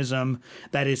organism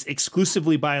that is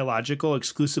exclusively biological,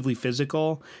 exclusively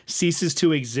physical, ceases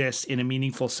to exist in a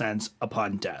meaningful sense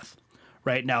upon death.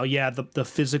 Right now, yeah, the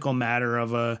physical matter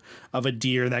of a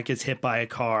deer that gets hit by a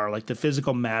car, like the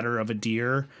physical matter of a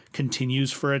deer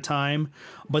continues for a time,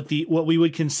 but what we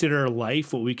would consider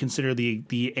life, what we consider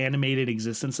the animated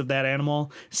existence of that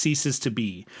animal, ceases to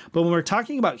be. But when we're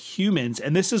talking about humans,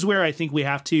 and this is where I think we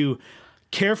have to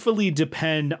carefully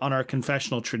depend on our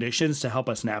confessional traditions to help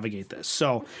us navigate this.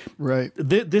 So right.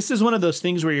 This is one of those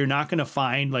things where you're not going to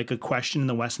find like a question in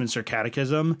the Westminster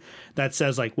Catechism that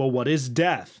says like, well, what is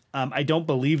death? I don't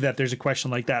believe that there's a question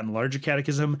like that in the larger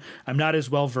catechism. I'm not as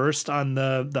well versed on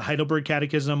the Heidelberg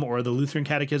Catechism or the Lutheran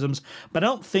catechisms, but I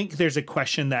don't think there's a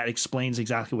question that explains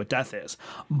exactly what death is.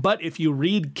 But if you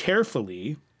read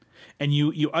carefully and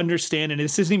you understand, and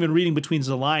this isn't even reading between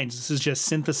the lines, this is just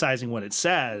synthesizing what it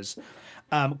says.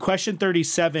 Question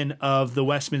 37 of the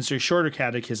Westminster Shorter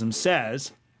Catechism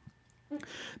says,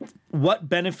 what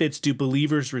benefits do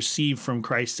believers receive from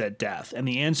Christ at death? And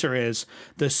the answer is,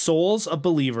 the souls of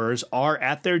believers are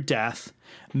at their death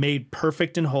made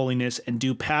perfect in holiness and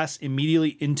do pass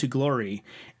immediately into glory,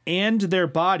 and their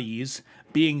bodies,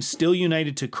 being still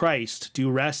united to Christ, do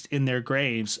rest in their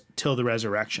graves till the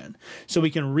resurrection. So we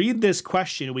can read this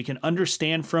question, we can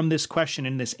understand from this question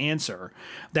and this answer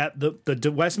that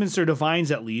the Westminster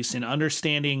Divines, at least, in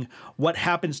understanding what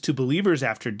happens to believers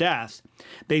after death,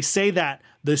 they say that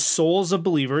the souls of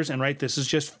believers, and right, this is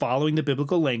just following the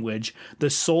biblical language, the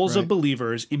souls of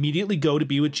believers immediately go to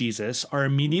be with Jesus, are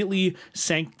immediately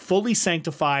fully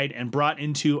sanctified and brought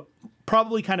into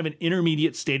probably kind of an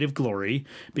intermediate state of glory,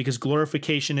 because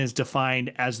glorification is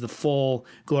defined as the full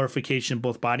glorification of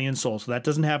both body and soul. So that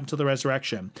doesn't happen until the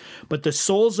resurrection. But the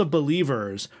souls of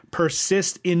believers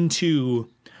persist into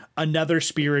another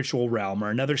spiritual realm or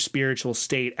another spiritual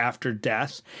state after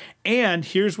death. And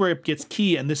here's where it gets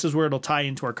key, and this is where it'll tie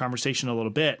into our conversation a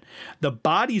little bit. The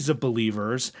bodies of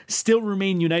believers still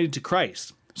remain united to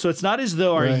Christ. So it's not as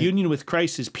though our union with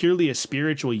Christ is purely a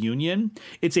spiritual union.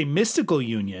 It's a mystical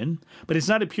union, but it's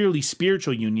not a purely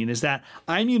spiritual union. Is that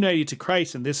I'm united to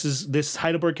Christ, and this is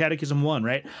Heidelberg Catechism 1,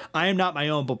 right? I am not my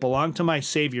own, but belong to my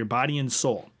Savior, body and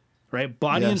soul, right?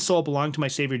 Body and soul belong to my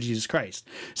Savior, Jesus Christ.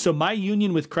 So my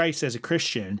union with Christ as a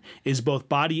Christian is both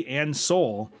body and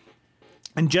soul.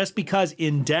 And just because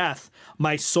in death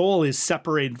my soul is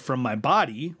separated from my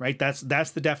body, right? That's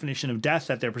the definition of death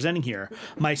that they're presenting here.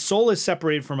 My soul is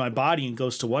separated from my body and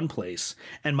goes to one place,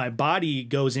 and my body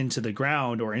goes into the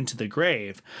ground or into the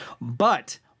grave.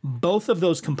 But both of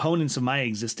those components of my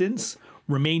existence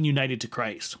remain united to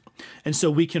Christ. And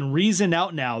so we can reason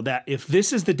out now that if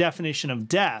this is the definition of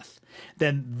death,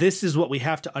 then this is what we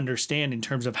have to understand in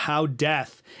terms of how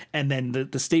death, and then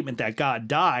the statement that God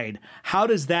died, how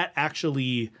does that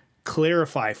actually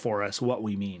clarify for us what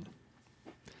we mean?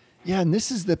 Yeah, and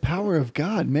this is the power of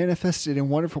God manifested in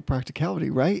wonderful practicality,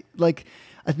 right? Like,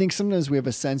 I think sometimes we have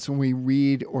a sense when we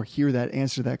read or hear that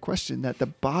answer to that question that the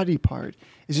body part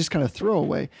is just kind of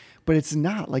throwaway, but it's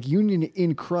not. Like, union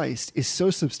in Christ is so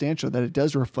substantial that it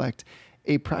does reflect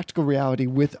a practical reality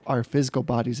with our physical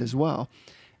bodies as well.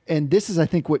 And this is, I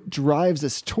think, what drives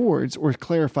us towards, or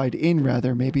clarified in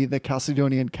rather, maybe the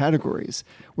Chalcedonian categories,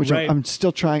 which I'm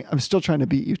still trying to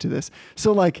beat you to this.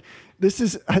 So like,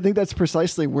 I think that's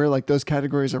precisely where like those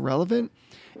categories are relevant.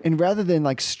 And rather than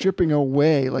like stripping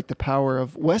away like the power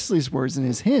of Wesley's words in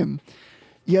his hymn,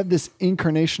 you have this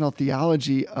incarnational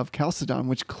theology of Chalcedon,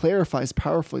 which clarifies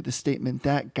powerfully the statement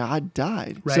that God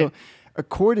died. Right. So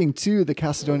according to the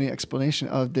Chalcedonian explanation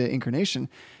of the incarnation,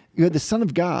 you had the Son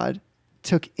of God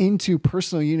took into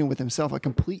personal union with himself a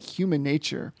complete human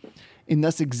nature, and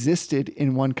thus existed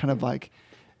in one kind of like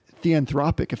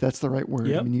theanthropic, if that's the right word.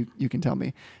 Yep. I mean, you can tell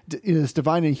me. This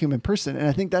divine and human person. And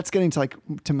I think that's getting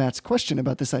to Matt's question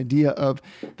about this idea of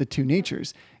the two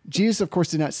natures. Jesus, of course,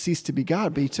 did not cease to be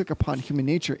God, but he took upon human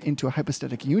nature into a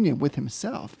hypostatic union with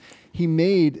himself. He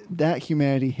made that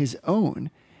humanity his own.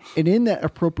 And in that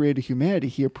appropriated humanity,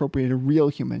 he appropriated a real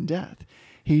human death.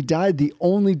 He died the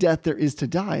only death there is to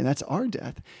die, and that's our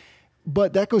death.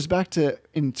 But that goes back to,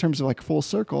 in terms of like full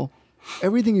circle,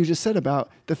 everything you just said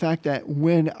about the fact that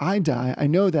when I die, I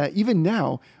know that even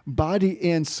now, body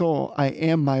and soul, I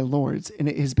am my Lord's, and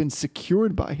it has been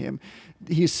secured by him.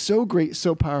 He is so great,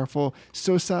 so powerful,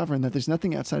 so sovereign that there's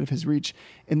nothing outside of his reach,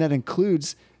 and that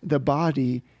includes the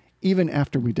body even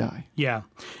after we die. Yeah.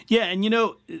 Yeah, and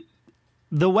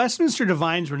the Westminster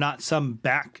Divines were not some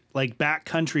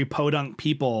backcountry podunk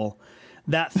people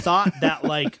that thought that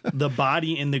like the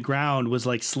body in the ground was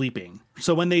like sleeping.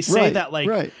 So when they say that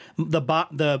like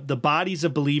the bodies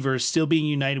of believers still being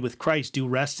united with Christ do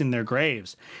rest in their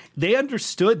graves, they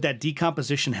understood that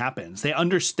decomposition happens.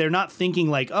 They're not thinking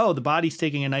like, oh, the body's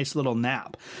taking a nice little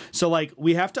nap. So like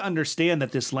we have to understand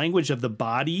that this language of the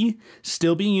body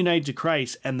still being united to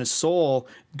Christ and the soul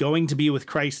going to be with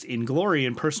Christ in glory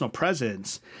and personal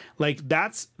presence, like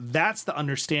that's the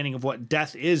understanding of what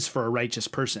death is for a righteous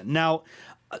person. Now,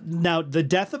 the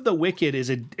death of the wicked is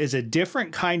a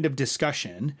different kind of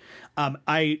discussion.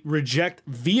 I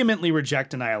vehemently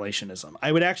reject annihilationism.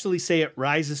 I would actually say it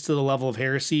rises to the level of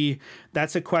heresy.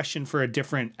 That's a question for a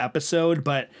different episode.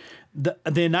 But the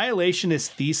annihilationist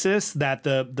thesis that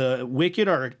the wicked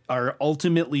are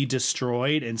ultimately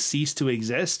destroyed and cease to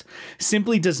exist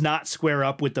simply does not square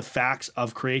up with the facts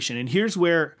of creation. And here's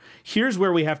where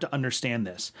we have to understand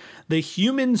this. The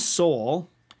human soul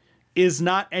is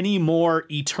not any more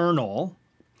eternal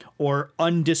or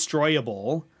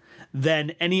undestroyable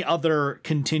than any other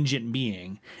contingent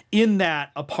being, in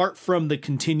that apart from the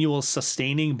continual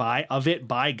sustaining by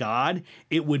God,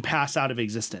 it would pass out of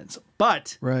existence.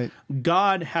 But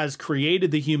God has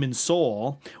created the human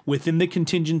soul within the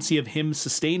contingency of him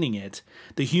sustaining it.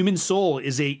 The human soul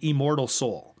is a immortal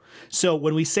soul. So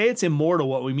when we say it's immortal,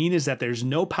 what we mean is that there's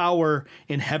no power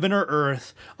in heaven or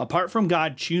earth apart from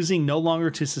God choosing no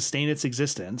longer to sustain its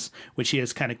existence, which he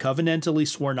has kind of covenantally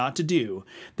swore not to do.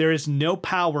 There is no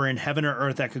power in heaven or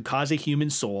earth that could cause a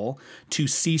human soul to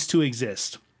cease to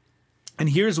exist. And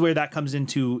here's where that comes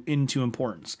into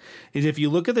importance, is if you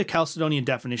look at the Chalcedonian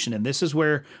definition, and this is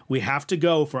where we have to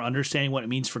go for understanding what it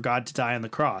means for God to die on the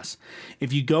cross.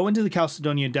 If you go into the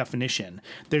Chalcedonian definition,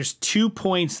 there's 2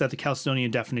 points that the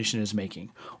Chalcedonian definition is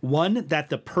making. One,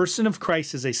 that the person of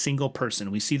Christ is a single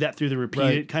person. We see that through the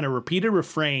repeated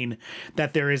refrain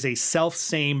that there is a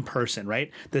self-same person, right?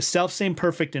 The self-same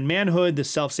perfect in manhood, the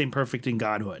self-same perfect in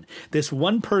godhood. This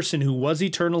one person who was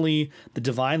eternally the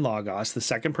divine Logos, the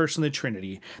second person of the Trinity,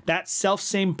 that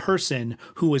self-same person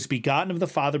who was begotten of the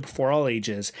Father before all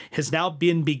ages has now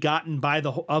been begotten by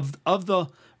of the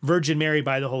Virgin Mary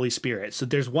by the Holy Spirit. So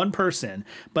there's one person,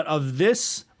 but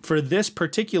for this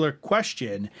particular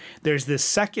question, there's this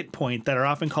second point that are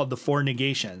often called the four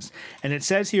negations. And it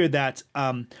says here that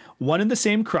one and the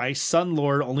same Christ, Son,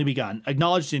 Lord, only begotten,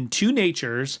 acknowledged in two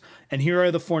natures, and here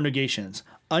are the four negations: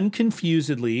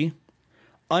 unconfusedly,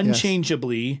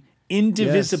 unchangeably,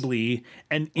 indivisibly,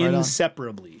 and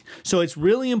inseparably. So it's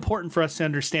really important for us to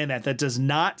understand that does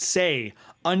not say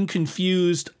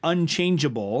unconfused,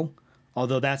 unchangeable,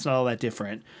 although that's not all that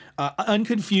different.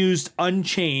 Unconfused,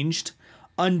 unchanged,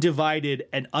 undivided,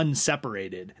 and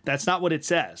unseparated. That's not what it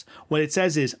says. What it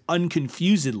says is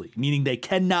unconfusedly, meaning they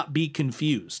cannot be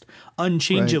confused.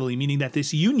 Unchangeably, meaning that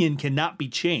this union cannot be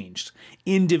changed.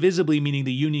 Indivisibly, meaning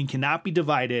the union cannot be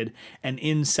divided. And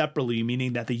inseparably,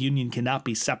 meaning that the union cannot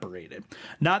be separated.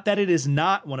 Not that it is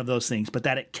not one of those things, but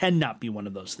that it cannot be one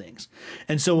of those things.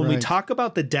 And so when we talk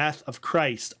about the death of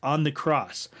Christ on the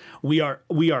cross, we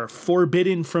are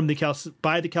forbidden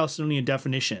by the Chalcedonian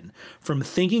definition from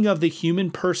thinking of the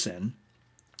human person,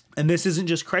 and this isn't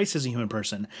just Christ as a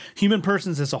human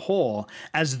persons as a whole,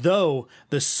 as though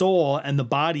the soul and the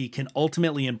body can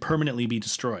ultimately and permanently be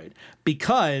destroyed.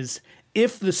 Because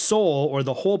if the soul or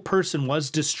the whole person was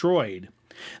destroyed,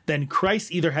 then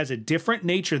Christ either has a different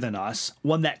nature than us,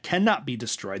 one that cannot be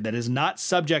destroyed, that is not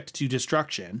subject to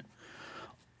destruction,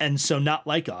 and so not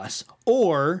like us,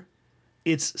 or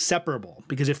it's separable.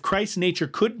 Because if Christ's nature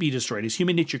could be destroyed, his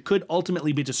human nature could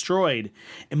ultimately be destroyed,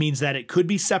 it means that it could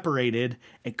be separated,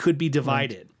 it could be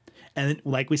divided. And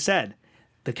like we said,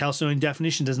 The Chalcedonian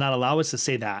definition does not allow us to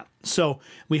say that. So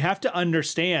we have to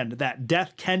understand that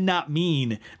death cannot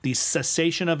mean the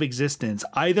cessation of existence,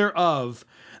 either of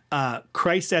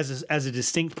Christ as a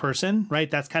distinct person, right?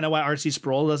 That's kind of why R.C.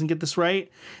 Sproul doesn't get this right.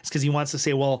 It's because he wants to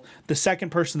say, well, the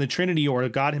second person of the Trinity or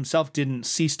God himself didn't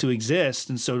cease to exist,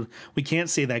 and so we can't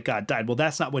say that God died. Well,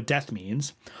 that's not what death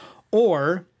means.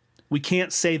 Or we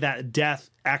can't say that death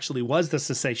actually was the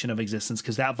cessation of existence,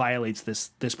 because that violates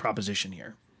this proposition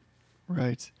here.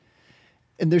 Right.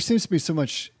 And there seems to be so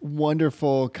much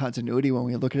wonderful continuity when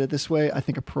we look at it this way, I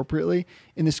think appropriately,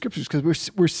 in the scriptures,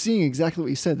 because we're seeing exactly what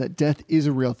you said, that death is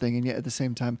a real thing, and yet at the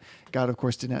same time, God, of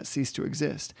course, did not cease to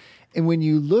exist. And when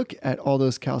you look at all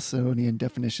those Chalcedonian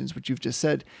definitions, which you've just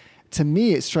said, to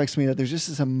me, it strikes me that there's just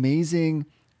this amazing,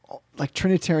 like,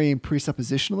 Trinitarian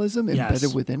presuppositionalism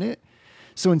embedded within it.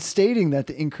 So in stating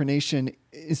the incarnation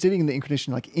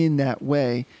like in that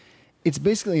way, it's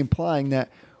basically implying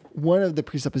that one of the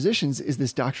presuppositions is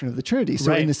this doctrine of the Trinity.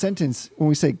 So in the sentence, when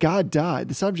we say God died,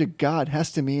 the subject God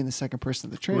has to mean the second person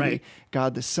of the Trinity,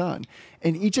 God the Son.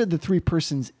 And each of the three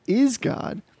persons is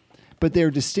God, but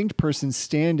they're distinct persons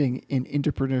standing in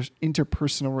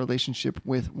interpersonal relationship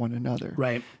with one another.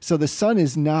 Right. So the Son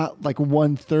is not like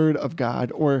 1/3 of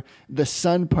God or the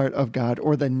Son part of God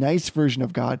or the nice version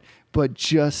of God, but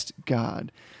just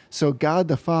God. So God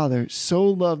the Father so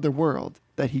loved the world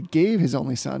that he gave his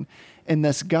only Son, and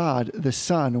thus God, the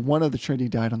Son, one of the Trinity,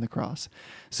 died on the cross.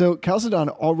 So Chalcedon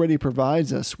already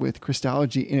provides us with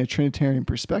Christology in a Trinitarian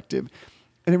perspective,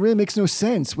 and it really makes no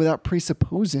sense without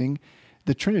presupposing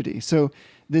the Trinity. So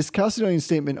this Chalcedonian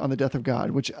statement on the death of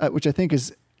God, which I think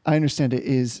is, I understand it,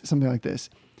 is something like this.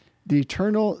 The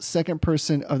eternal second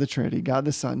person of the Trinity, God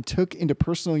the Son, took into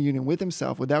personal union with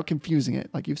himself without confusing it,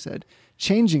 like you've said,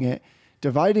 changing it,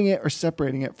 dividing it or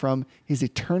separating it from his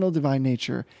eternal divine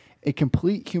nature, a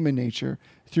complete human nature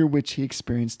through which he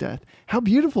experienced death. How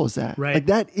beautiful is that? Right. Like,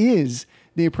 that is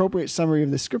the appropriate summary of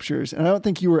the scriptures. And I don't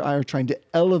think you or I are trying to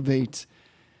elevate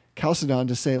Chalcedon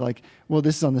to say like, well,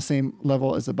 this is on the same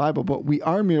level as the Bible, but we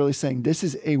are merely saying this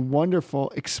is a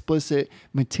wonderful, explicit,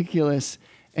 meticulous,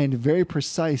 and very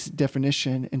precise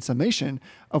definition and summation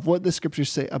of what the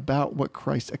scriptures say about what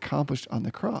Christ accomplished on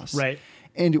the cross. Right.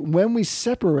 And when we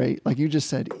separate, like you just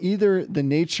said, either the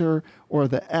nature or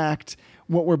the act,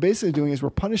 what we're basically doing is we're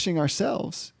punishing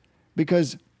ourselves,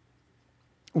 because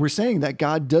we're saying that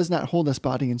God does not hold us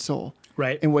body and soul.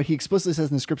 Right. And what he explicitly says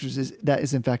in the scriptures is that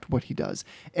is in fact what he does.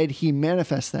 And he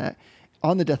manifests that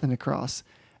on the death and the cross.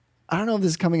 I don't know if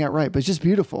this is coming out right, but it's just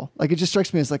beautiful. Like, it just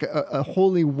strikes me as like a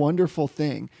wholly wonderful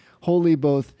thing, holy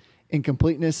both in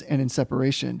completeness and in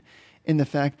separation, in the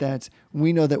fact that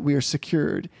we know that we are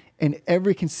secured in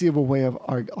every conceivable way of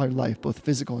our life, both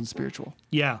physical and spiritual.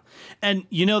 Yeah. And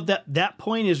you know, that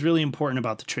point is really important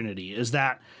about the Trinity, is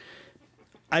that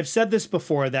I've said this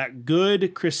before, that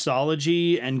good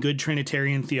Christology and good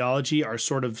Trinitarian theology are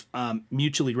sort of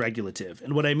mutually regulative.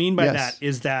 And what I mean by that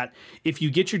is that if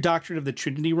you get your doctrine of the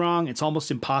Trinity wrong, it's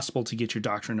almost impossible to get your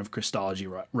doctrine of Christology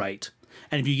right.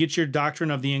 And if you get your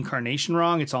doctrine of the incarnation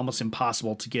wrong, it's almost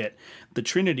impossible to get the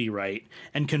Trinity right.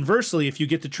 And conversely, if you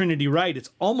get the Trinity right, it's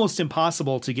almost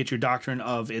impossible to get your doctrine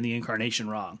of in the incarnation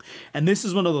wrong. And this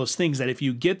is one of those things that if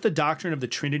you get the doctrine of the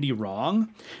Trinity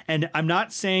wrong, and I'm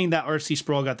not saying that R.C.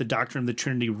 Sproul got the doctrine of the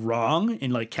Trinity wrong,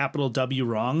 in like capital W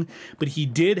wrong, but he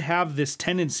did have this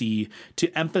tendency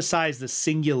to emphasize the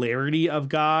singularity of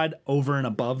God over and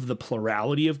above the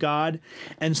plurality of God.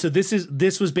 And so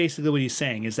this was basically what he's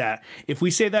saying, is that if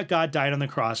we say that God died on the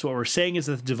cross, what we're saying is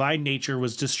that the divine nature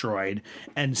was destroyed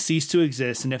and ceased to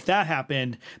exist. And if that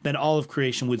happened, then all of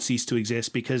creation would cease to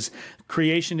exist, because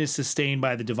creation is sustained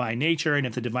by the divine nature. And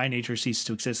if the divine nature ceases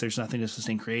to exist, there's nothing to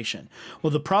sustain creation.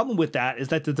 Well, the problem with that is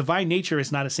that the divine nature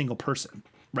is not a single person,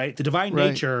 right? The divine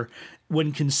nature,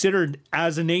 when considered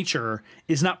as a nature,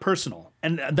 is not personal.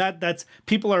 And that's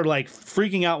people are like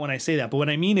freaking out when I say that. But what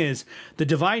I mean is the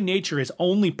divine nature is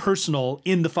only personal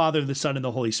in the Father, the Son, and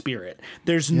the Holy Spirit.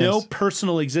 There's no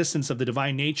personal existence of the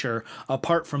divine nature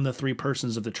apart from the three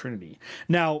persons of the Trinity.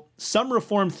 Now, some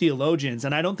Reformed theologians,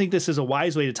 and I don't think this is a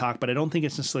wise way to talk, but I don't think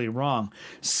it's necessarily wrong.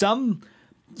 Some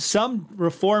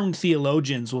Reformed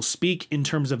theologians will speak in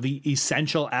terms of the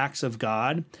essential acts of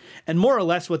God, and more or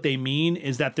less what they mean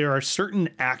is that there are certain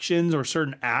actions or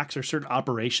certain acts or certain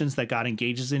operations that God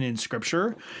engages in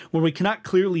Scripture where we cannot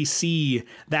clearly see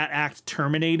that act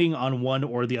terminating on one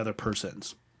or the other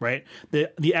persons. Right?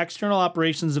 The external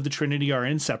operations of the Trinity are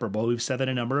inseparable. We've said that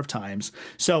a number of times.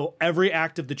 So every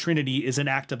act of the Trinity is an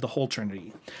act of the whole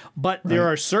Trinity. But there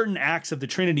are certain acts of the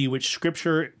Trinity which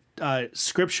Scripture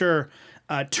Scripture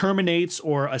terminates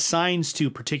or assigns to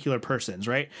particular persons,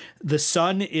 right? The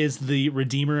Son is the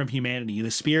Redeemer of humanity.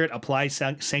 The Spirit applies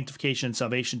sanctification and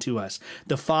salvation to us.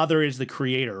 The Father is the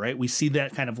Creator, right? We see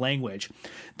that kind of language.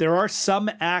 There are some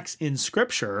acts in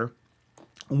Scripture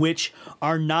which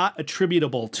are not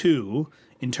attributable to,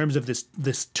 in terms of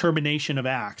this termination of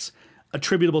acts,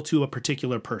 attributable to a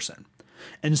particular person.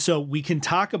 And so we can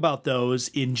talk about those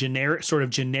in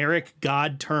generic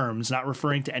God terms, not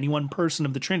referring to any one person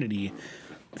of the Trinity,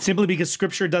 simply because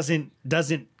Scripture doesn't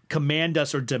command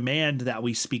us or demand that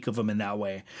we speak of them in that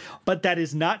way. But that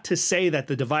is not to say that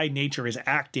the divine nature is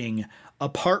acting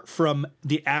apart from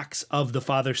the acts of the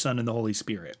Father, Son, and the Holy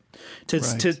Spirit.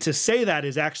 To say that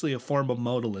is actually a form of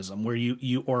modalism, where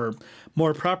you or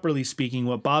more properly speaking,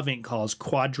 what Bavinck calls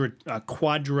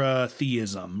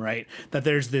quadratheism, right? That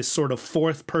there's this sort of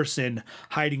fourth person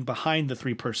hiding behind the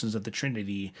three persons of the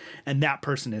Trinity, and that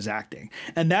person is acting.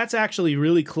 And that's actually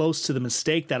really close to the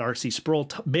mistake that R.C. Sproul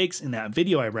makes in that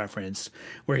video I referenced,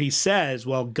 where he says,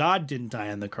 well, God didn't die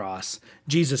on the cross.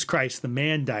 Jesus Christ, the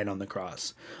man, died on the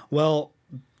cross. Well,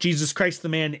 Jesus Christ the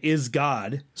man is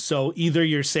God. So either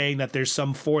you're saying that there's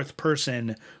some fourth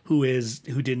person who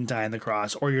didn't die on the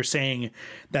cross, or you're saying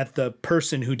that the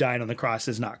person who died on the cross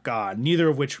is not God. Neither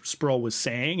of which Sproul was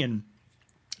saying. And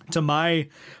to my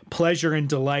pleasure and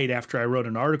delight, after I wrote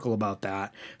an article about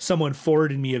that, someone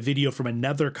forwarded me a video from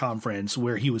another conference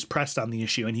where he was pressed on the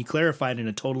issue, and he clarified in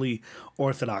a totally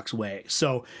orthodox way.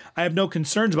 So I have no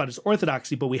concerns about his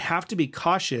orthodoxy, but we have to be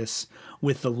cautious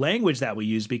with the language that we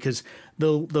use, because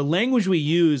the language we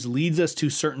use leads us to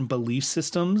certain belief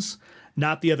systems,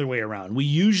 not the other way around. We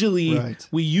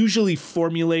usually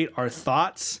formulate our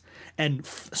thoughts and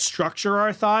structure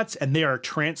our thoughts, and they are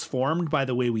transformed by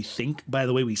the way we think, by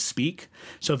the way we speak.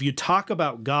 So if you talk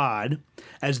about God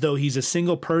as though he's a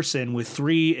single person with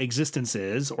three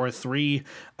existences or three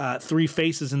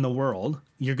faces in the world,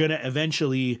 you're going to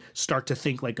eventually start to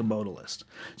think like a modalist.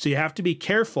 So you have to be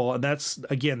careful, and that's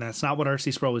not what R.C.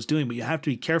 Sproul was doing, but you have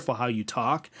to be careful how you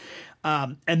talk.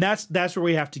 And that's where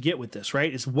we have to get with this,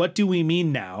 right? Is what do we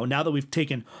mean now that we've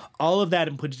taken all of that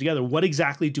and put it together? What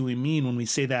exactly do we mean when we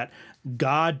say that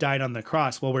God died on the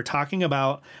cross? Well, we're talking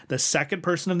about the second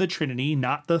person of the Trinity,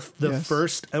 not the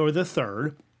first or the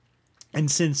third. And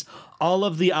since all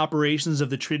of the operations of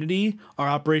the Trinity are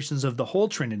operations of the whole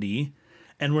Trinity,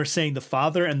 and we're saying the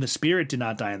Father and the Spirit did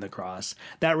not die on the cross,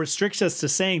 that restricts us to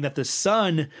saying that the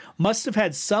Son must have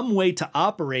had some way to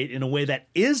operate in a way that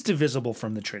is divisible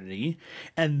from the Trinity.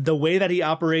 And the way that he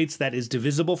operates that is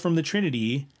divisible from the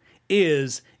Trinity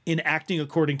is in acting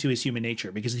according to his human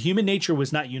nature, because the human nature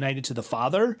was not united to the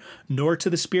Father nor to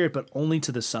the Spirit, but only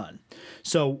to the Son.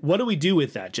 So what do we do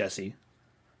with that, Jesse?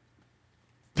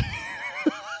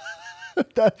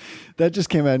 that just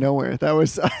came out of nowhere. That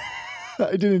was...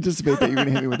 I didn't anticipate that you were going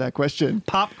to hit me with that question.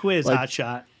 Pop quiz, hot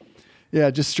shot. Yeah,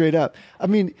 just straight up. I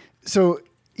mean, so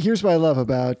here's what I love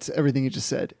about everything you just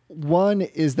said. One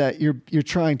is that you're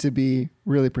trying to be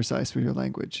really precise with your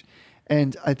language.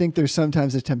 And I think there's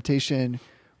sometimes a temptation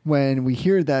when we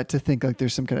hear that to think like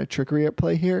there's some kind of trickery at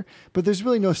play here, but there's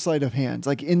really no sleight of hand.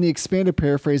 Like in the expanded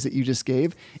paraphrase that you just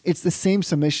gave, it's the same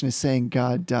summation as saying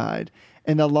God died.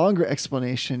 And the longer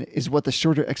explanation is what the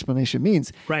shorter explanation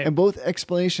means. Right. And both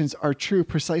explanations are true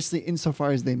precisely insofar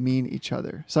as they mean each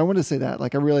other. So I wanted to say that.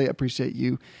 Like, I really appreciate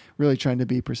you really trying to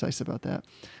be precise about that.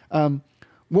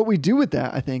 What we do with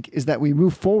that, I think, is that we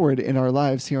move forward in our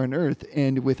lives here on earth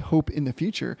and with hope in the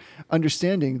future,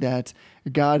 understanding that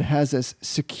God has us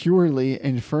securely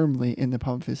and firmly in the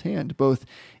palm of his hand, both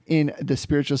in the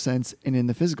spiritual sense and in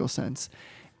the physical sense.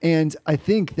 And I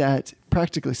think that,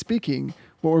 practically speaking,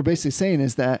 what we're basically saying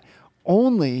is that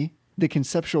only the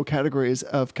conceptual categories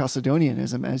of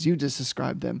Chalcedonianism, as you just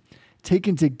described them,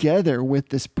 taken together with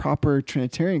this proper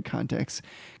Trinitarian context,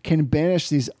 can banish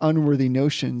these unworthy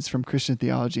notions from Christian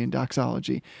theology and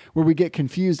doxology, where we get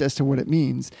confused as to what it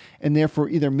means, and therefore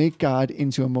either make God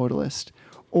into a modalist,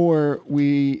 or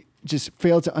we just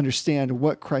fail to understand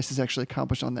what Christ has actually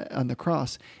accomplished on the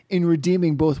cross in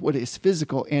redeeming both what is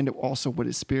physical and also what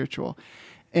is spiritual.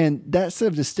 And that set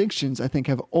of distinctions, I think,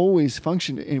 have always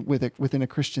functioned within a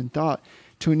Christian thought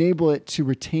to enable it to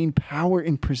retain power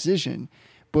and precision,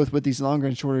 both with these longer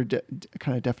and shorter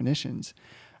kind of definitions.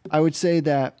 I would say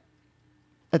that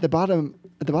at the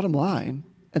bottom line,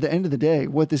 at the end of the day,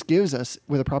 what this gives us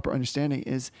with a proper understanding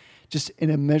is just an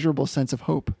immeasurable sense of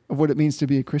hope of what it means to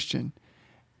be a Christian.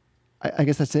 I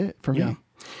guess that's it for me.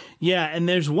 Yeah, and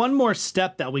there's one more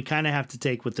step that we kind of have to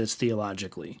take with this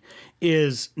theologically,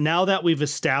 is now that we've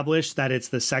established that it's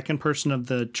the second person of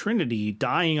the Trinity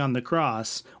dying on the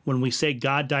cross, when we say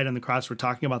God died on the cross, we're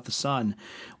talking about the Son.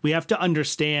 We have to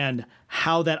understand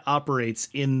how that operates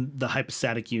in the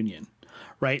hypostatic union,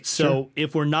 right? So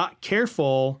if we're not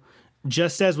careful,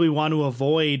 just as we want to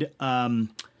avoid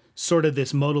sort of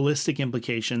this modalistic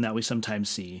implication that we sometimes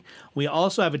see, we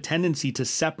also have a tendency to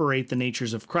separate the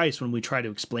natures of Christ when we try to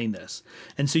explain this.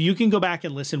 And so you can go back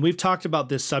and listen. We've talked about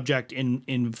this subject in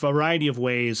a variety of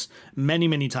ways many,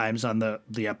 many times on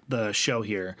the show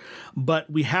here.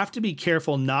 But we have to be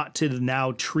careful not to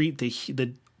now treat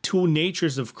the two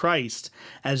natures of Christ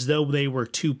as though they were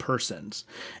two persons.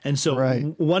 And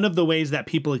so one of the ways that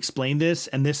people explain this,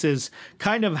 and this is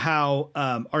kind of how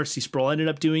R.C. Sproul ended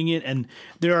up doing it, and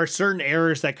there are certain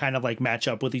errors that kind of like match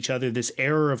up with each other. This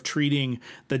error of treating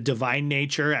the divine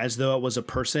nature as though it was a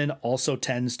person also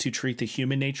tends to treat the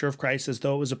human nature of Christ as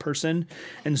though it was a person.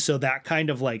 And so that kind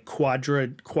of like quadra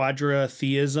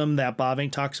theism that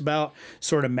Bavinck talks about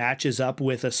sort of matches up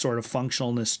with a sort of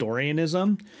functional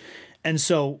Nestorianism. And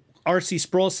so R.C.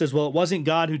 Sproul says, well, it wasn't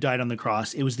God who died on the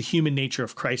cross. It was the human nature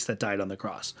of Christ that died on the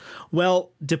cross.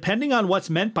 Well, depending on what's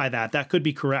meant by that, that could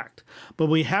be correct. But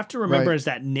what we have to remember is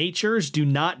that natures do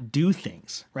not do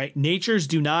things, right? Natures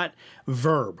do not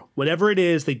verb. Whatever it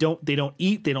is, they don't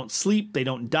eat, they don't sleep, they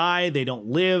don't die, they don't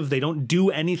live, they don't do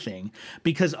anything.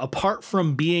 Because apart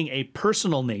from being a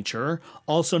personal nature,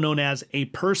 also known as a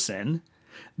person,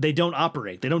 they don't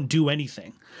operate. They don't do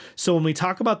anything. So when we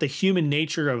talk about the human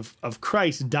nature of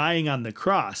Christ dying on the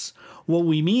cross, what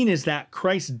we mean is that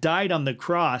Christ died on the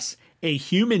cross a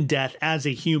human death as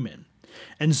a human.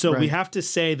 And so we have to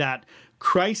say that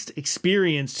Christ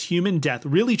experienced human death,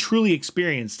 really truly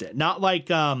experienced it. Not like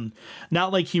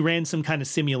he ran some kind of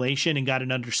simulation and got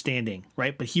an understanding,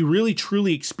 right? But he really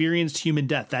truly experienced human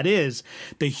death. That is,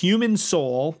 the human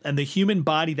soul and the human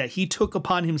body that he took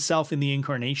upon himself in the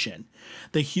incarnation.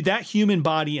 That human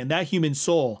body and that human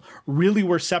soul really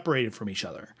were separated from each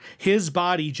other. His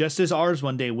body, just as ours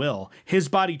one day will, his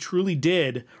body truly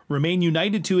did remain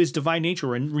united to his divine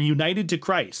nature and reunited to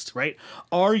Christ, right?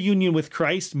 Our union with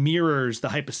Christ mirrors the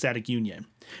hypostatic union.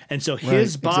 And so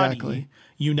his body,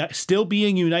 still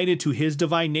being united to his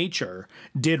divine nature,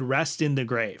 did rest in the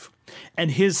grave.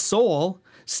 And his soul,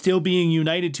 still being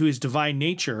united to his divine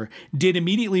nature, did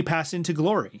immediately pass into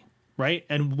glory. Right?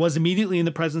 And was immediately in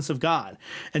the presence of God.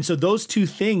 And so those two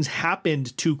things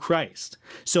happened to Christ.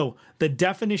 So the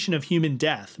definition of human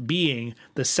death being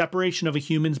the separation of a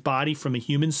human's body from a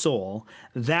human soul,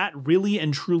 that really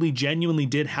and truly genuinely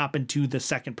did happen to the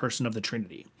second person of the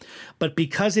Trinity. But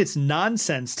because it's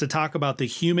nonsense to talk about the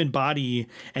human body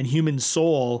and human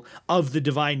soul of the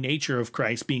divine nature of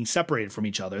Christ being separated from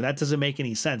each other, that doesn't make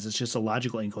any sense. It's just a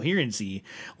logical incoherency.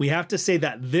 We have to say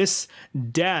that this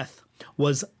death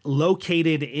was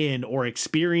located in or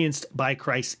experienced by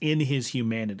Christ in his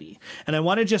humanity. And I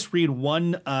want to just read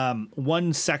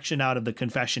one section out of the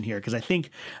confession here, because I think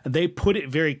they put it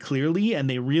very clearly and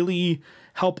they really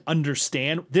help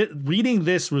understand. Reading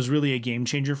this was really a game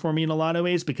changer for me in a lot of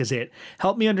ways, because it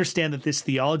helped me understand that this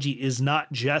theology is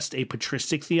not just a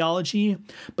patristic theology,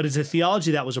 but it's a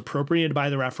theology that was appropriated by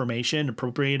the Reformation,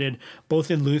 appropriated both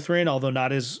in Lutheran, although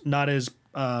not as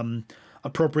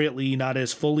appropriately, not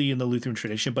as fully in the Lutheran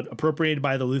tradition, but appropriated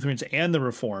by the Lutherans and the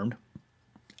Reformed.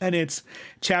 And it's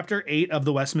chapter 8 of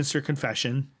the Westminster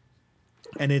Confession,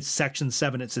 and it's section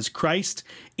 7. It says, Christ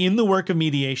in the work of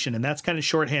mediation, and that's kind of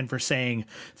shorthand for saying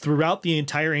throughout the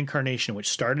entire incarnation, which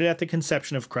started at the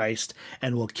conception of Christ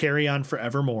and will carry on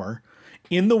forevermore,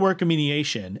 in the work of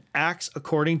mediation, acts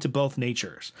according to both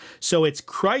natures. So it's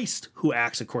Christ who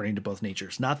acts according to both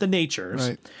natures, not the natures.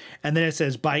 Right. And then it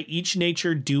says, by each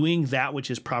nature doing that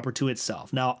which is proper to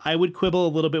itself. Now, I would quibble a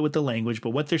little bit with the language,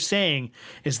 but what they're saying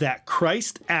is that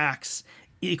Christ acts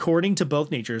according to both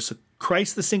natures. So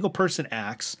Christ, the single person,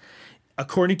 acts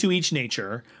according to each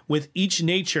nature, with each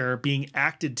nature being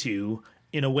acted to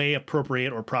in a way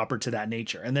appropriate or proper to that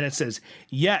nature. And then it says,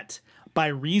 yet by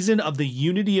reason of the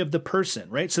unity of the person,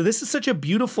 right? So this is such a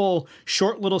beautiful,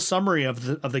 short little summary of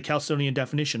the Chalcedonian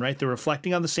definition, right? They're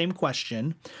reflecting on the same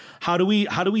question. How do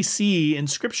we see in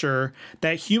Scripture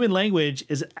that human language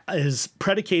is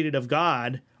predicated of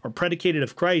God or predicated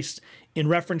of Christ in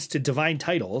reference to divine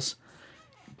titles?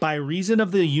 By reason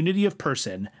of the unity of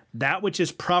person, that which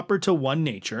is proper to one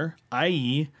nature,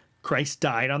 i.e., Christ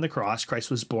died on the cross.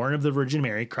 Christ was born of the Virgin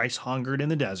Mary. Christ hungered in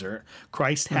the desert.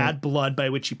 Christ had blood by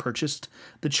which he purchased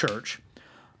the church,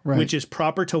 which is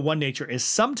proper to one nature, is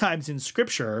sometimes in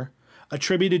Scripture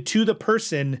attributed to the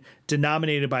person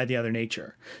denominated by the other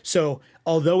nature. So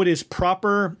although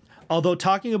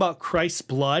talking about Christ's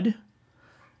blood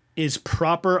is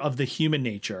proper of the human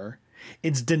nature,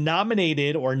 it's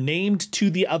denominated or named to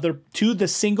the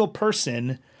single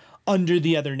person under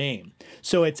the other name.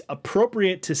 So it's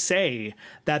appropriate to say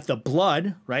that the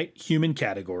blood, right, human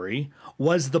category,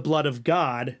 was the blood of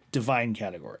God, divine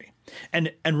category.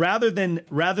 And rather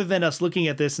than us looking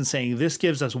at this and saying this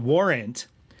gives us warrant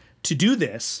to do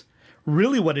this,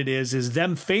 really what it is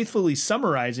them faithfully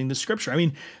summarizing the scripture. I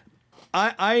mean,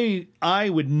 I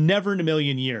would never in a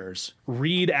million years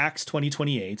read Acts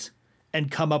 20:28 and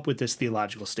come up with this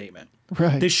theological statement.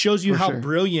 Right. This shows you how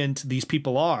brilliant these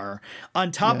people are.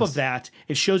 On top of that,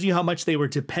 it shows you how much they were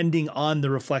depending on the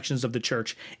reflections of the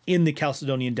church in the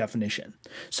Chalcedonian definition.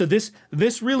 So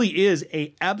this really is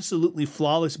a absolutely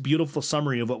flawless, beautiful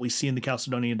summary of what we see in the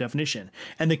Chalcedonian definition.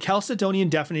 And the Chalcedonian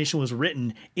definition was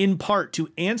written in part to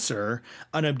answer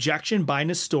an objection by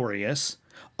Nestorius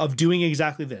of doing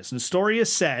exactly this.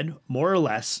 Nestorius said, more or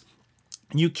less,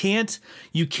 you can't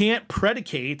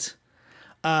predicate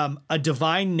a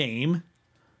divine name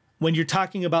when you're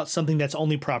talking about something that's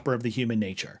only proper of the human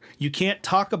nature. You can't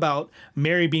talk about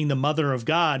Mary being the mother of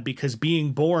God because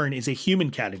being born is a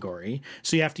human category.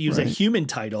 So you have to use a human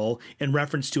title in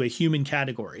reference to a human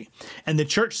category. And the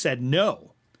church said,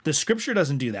 no, the scripture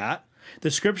doesn't do that.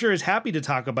 The scripture is happy to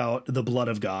talk about the blood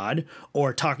of God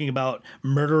or talking about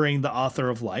murdering the author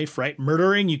of life, right?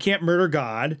 Murdering, you can't murder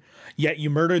God, yet you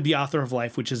murdered the author of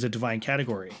life, which is a divine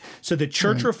category. So the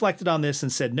church reflected on this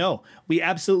and said, no, we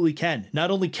absolutely can.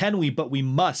 Not only can we, but we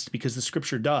must, because the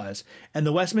scripture does. And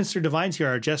the Westminster Divines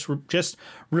here are just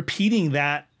repeating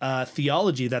that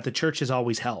theology that the church has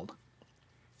always held.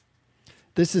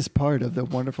 This is part of the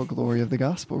wonderful glory of the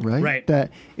gospel, right? Right.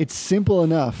 That it's simple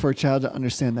enough for a child to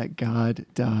understand that God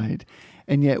died.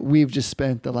 And yet we've just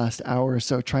spent the last hour or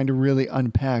so trying to really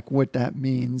unpack what that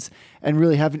means and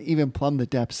really haven't even plumbed the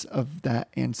depths of that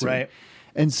answer. Right.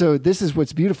 And so this is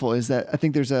what's beautiful is that I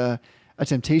think there's a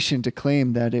temptation to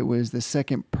claim that it was the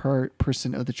second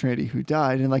person of the Trinity who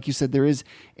died. And like you said, there is,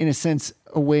 in a sense,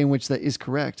 a way in which that is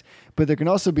correct. But there can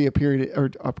also be a period or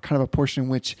kind of a portion in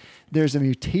which there's a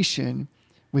mutation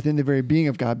within the very being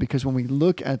of God, because when we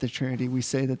look at the Trinity, we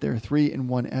say that there are three in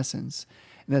one essence,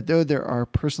 and that though there are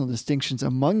personal distinctions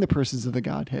among the persons of the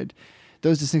Godhead,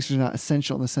 those distinctions are not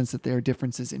essential in the sense that they are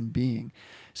differences in being.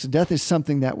 So death is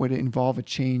something that would involve a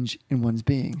change in one's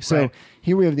being. So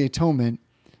here we have the atonement.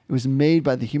 It was made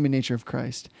by the human nature of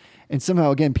Christ. And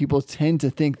somehow, again, people tend to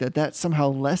think that that somehow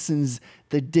lessens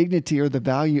the dignity or the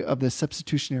value of the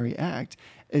substitutionary act,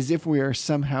 as if we are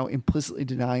somehow implicitly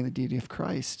denying the deity of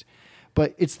Christ.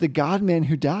 But it's the God-man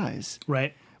who dies.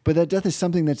 Right. But that death is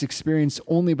something that's experienced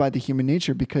only by the human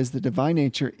nature because the divine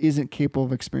nature isn't capable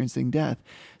of experiencing death.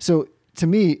 So to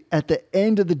me, at the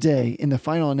end of the day, in the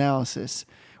final analysis,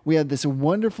 we have this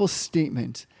wonderful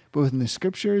statement, both in the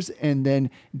scriptures and then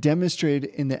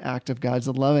demonstrated in the act of God's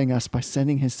loving us by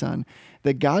sending his son,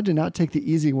 that God did not take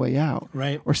the easy way out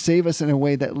or save us in a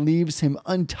way that leaves him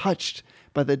untouched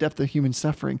by the depth of human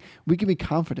suffering. We can be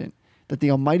confident that the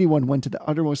Almighty One went to the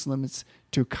uttermost limits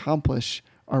to accomplish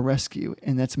our rescue,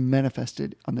 and that's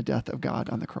manifested on the death of God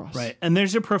on the cross. Right. And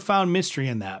there's a profound mystery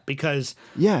in that, because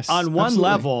on one absolutely.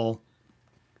 level,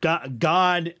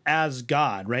 God as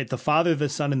God, right? The Father, the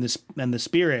Son, and the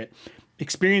Spirit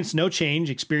experienced no change,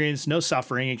 experienced no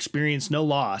suffering, experienced no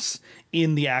loss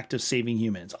in the act of saving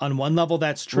humans. On one level,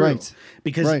 that's true.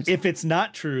 Because if it's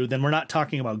not true, then we're not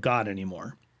talking about God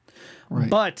anymore.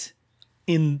 But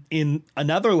in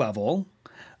another level,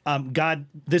 God,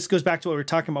 this goes back to what we were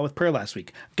talking about with prayer last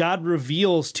week. God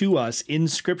reveals to us in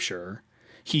Scripture,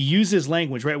 he uses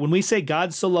language, right? When we say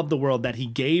God so loved the world that he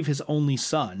gave his only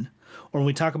son, or when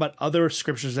we talk about other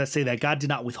scriptures that say that God did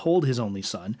not withhold his only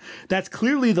son, that's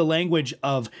clearly the language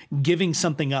of giving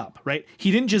something up, right?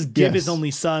 He didn't just give his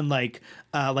only son like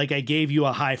I gave you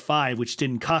a high five, which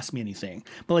didn't cost me anything,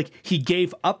 but like he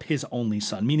gave up his only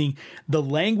son, meaning the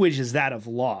language is that of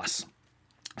loss.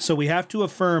 So we have to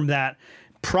affirm that,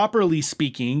 properly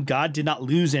speaking, God did not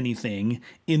lose anything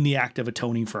in the act of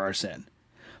atoning for our sin.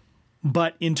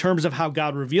 But in terms of how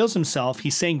God reveals himself,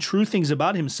 he's saying true things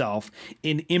about himself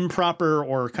in improper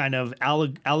or kind of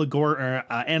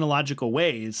analogical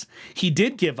ways. He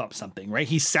did give up something, right?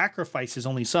 He sacrificed his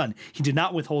only son. He did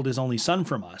not withhold his only son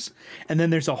from us. And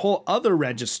then there's a whole other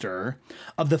register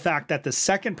of the fact that the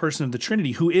second person of the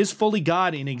Trinity, who is fully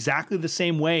God in exactly the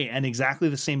same way and exactly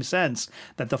the same sense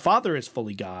that the Father is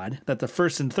fully God, that the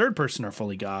first and third person are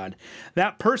fully God,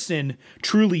 that person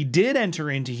truly did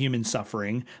enter into human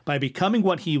suffering by becoming becoming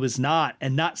what he was not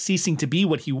and not ceasing to be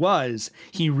what he was,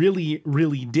 he really,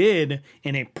 really did,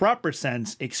 in a proper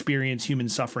sense, experience human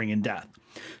suffering and death.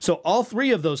 So all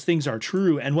three of those things are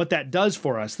true. And what that does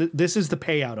for us, this is the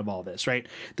payout of all this, right?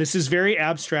 This is very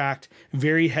abstract,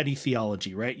 very heady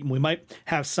theology, right? We might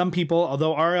have some people,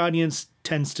 although our audience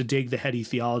tends to dig the heady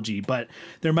theology, but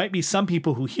there might be some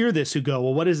people who hear this who go,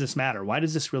 well, what does this matter? Why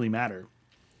does this really matter?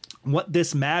 What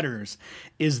this matters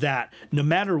is that no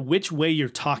matter which way you're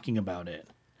talking about it,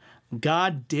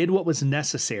 God did what was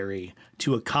necessary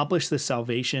to accomplish the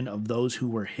salvation of those who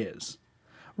were his.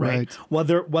 Right.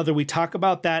 Whether we talk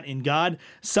about that in God,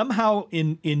 somehow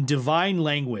in divine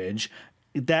language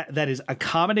that is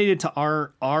accommodated to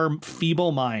our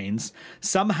feeble minds,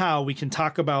 somehow we can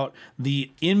talk about the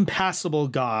impassible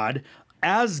God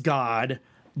as God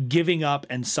giving up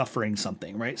and suffering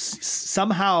something, right?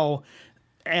 Somehow,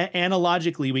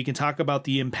 analogically, we can talk about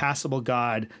the impassible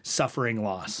God suffering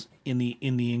loss in the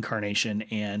incarnation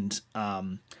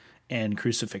and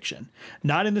crucifixion.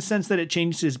 Not in the sense that it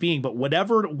changes his being, but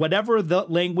whatever the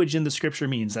language in the scripture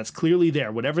means, that's clearly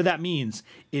there. Whatever that means,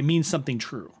 it means something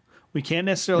true. We can't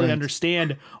necessarily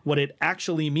understand what it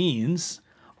actually means,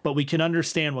 but we can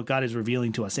understand what God is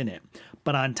revealing to us in it.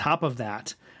 But on top of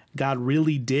that, God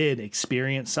really did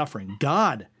experience suffering.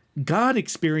 God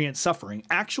experienced suffering,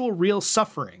 actual real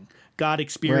suffering. God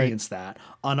experienced that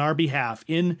on our behalf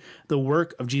in the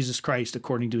work of Jesus Christ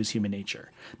according to his human nature.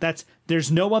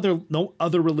 There's no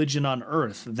other religion on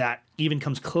earth that even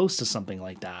comes close to something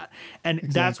like that. And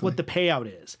that's what the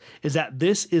payout is that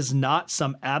this is not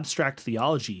some abstract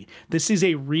theology. This is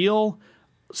a real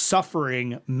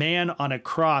suffering man on a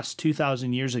cross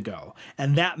 2,000 years ago.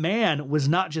 And that man was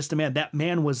not just a man, that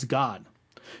man was God.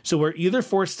 So we're either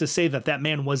forced to say that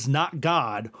man was not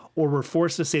God, or we're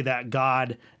forced to say that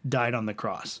God died on the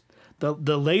cross.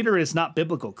 The later is not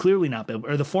biblical, clearly not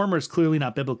biblical, or the former is clearly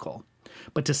not biblical.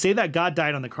 But to say that God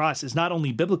died on the cross is not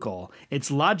only biblical, it's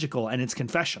logical and it's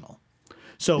confessional.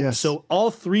 So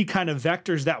all three kind of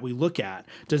vectors that we look at,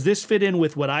 does this fit in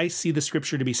with what I see the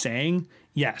scripture to be saying?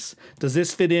 Yes. Does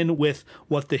this fit in with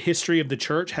what the history of the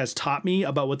church has taught me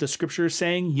about what the scripture is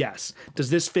saying? Yes. Does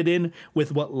this fit in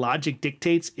with what logic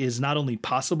dictates is not only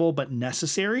possible but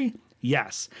necessary?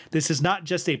 Yes. This is not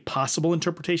just a possible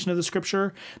interpretation of the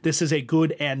scripture. This is a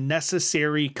good and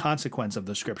necessary consequence of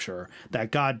the scripture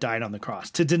that God died on the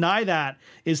cross. To deny that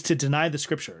is to deny the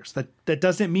scriptures. That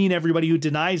doesn't mean everybody who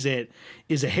denies it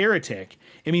is a heretic.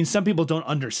 It means some people don't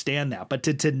understand that. But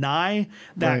to deny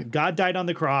that God died on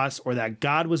the cross, or that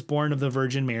God was born of the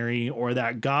Virgin Mary, or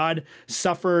that God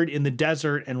suffered in the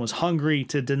desert and was hungry,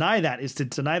 to deny that is to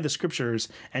deny the scriptures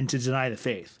and to deny the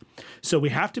faith. So we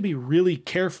have to be really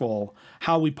careful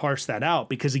how we parse that out,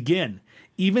 because again,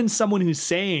 even someone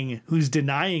who's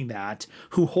denying that,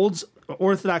 who holds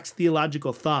orthodox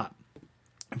theological thought,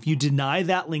 if you deny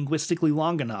that linguistically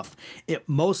long enough, it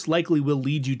most likely will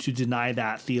lead you to deny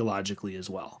that theologically as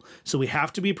well. So we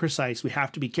have to be precise, we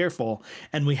have to be careful,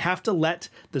 and we have to let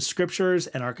the scriptures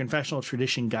and our confessional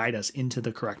tradition guide us into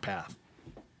the correct path.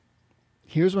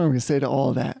 Here's what I'm going to say to all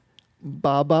of that.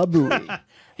 Baba booey.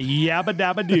 Yabba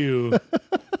dabba doo.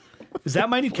 Is that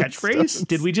my new catchphrase?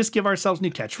 Did we just give ourselves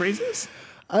new catchphrases?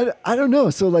 I don't know.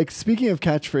 So, like, speaking of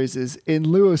catchphrases, in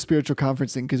lieu of spiritual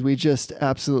conferencing, because we just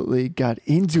absolutely got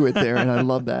into it there, and I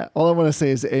love that. All I want to say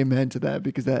is amen to that,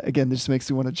 because that, again, this makes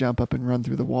me want to jump up and run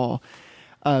through the wall.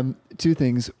 Two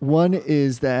things. One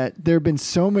is that there have been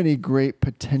so many great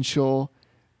potential,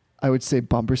 I would say,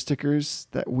 bumper stickers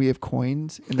that we have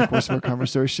coined in the course of our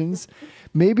conversations.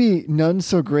 Maybe none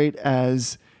so great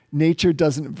as nature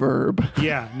doesn't verb.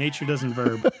 Yeah, nature doesn't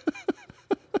verb.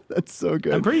 That's so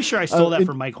good. I'm pretty sure I stole that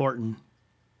from Mike Horton.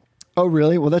 Oh,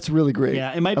 really? Well, that's really great.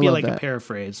 Yeah, it might be like a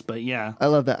paraphrase, but yeah. I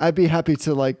love that. I'd be happy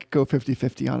to like go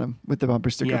 50-50 on him with the bumper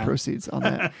sticker proceeds on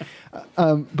that.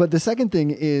 But the second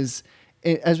thing is,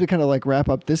 as we kind of like wrap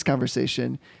up this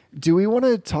conversation, do we want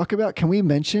to talk about, can we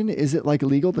mention, is it like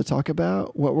legal to talk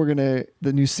about what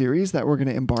the new series that we're going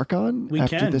to embark on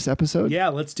after this episode? Yeah,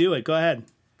 let's do it. Go ahead.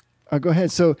 Go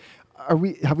ahead. So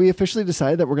have we officially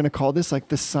decided that we're going to call this like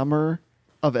the summer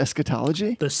of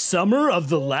eschatology? The summer of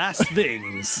the last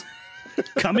things.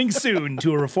 Coming soon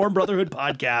to a Reformed Brotherhood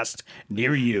podcast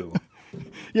near you.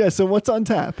 Yeah, so what's on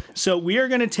tap? So we are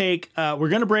going to take, we're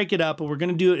going to break it up, but we're going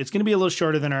to do it. It's going to be a little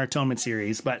shorter than our Atonement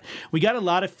series, but we got a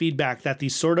lot of feedback that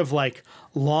these sort of like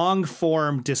long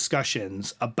form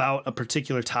discussions about a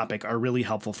particular topic are really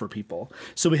helpful for people.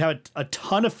 So we have a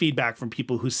ton of feedback from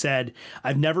people who said,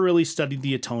 I've never really studied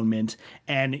the Atonement.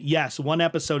 And yes, one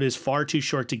episode is far too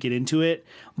short to get into it,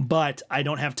 but I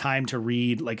don't have time to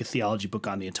read like a theology book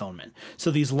on the Atonement. So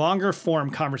these longer form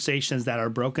conversations that are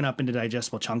broken up into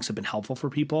digestible chunks have been helpful for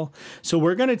people. So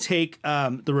we're going to take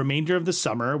the remainder of the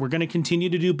summer. We're going to continue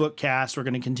to do book casts. We're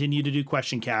going to continue to do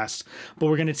question casts, but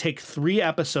we're going to take 3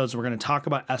 episodes. We're going to talk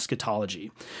about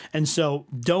eschatology. And so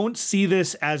don't see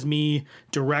this as me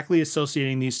directly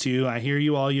associating these two. I hear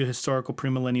you, all you historical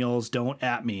premillennials, don't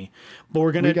at me. But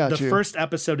we're going to, first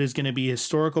episode is going to be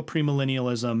historical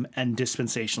premillennialism and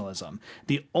dispensationalism.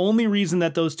 The only reason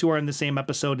that those two are in the same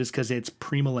episode is because it's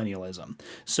premillennialism.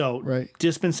 So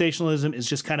dispensationalism is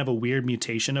just kind of a weird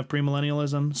mutation of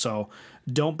premillennialism. So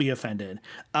don't be offended.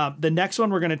 The next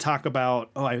one we're going to talk about,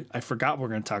 I forgot what we're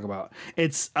going to talk about.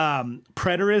 It's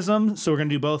preterism. So we're going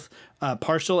to do both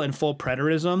partial and full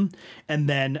preterism. And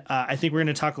then I think we're going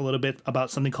to talk a little bit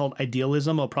about something called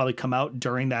idealism. It'll probably come out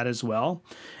during that as well.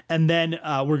 And then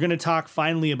we're going to talk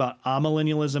finally about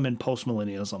amillennialism and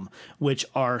postmillennialism, which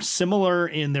are similar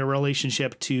in their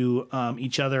relationship to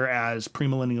each other as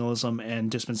premillennialism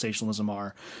and dispensationalism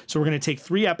are. So we're going to take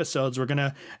 3 episodes. We're going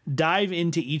to dive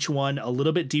into each one a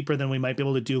little bit deeper than we might be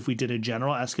able to do if we did a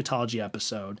general eschatology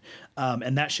episode.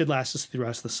 And that should last us through the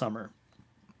rest of the summer.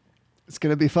 It's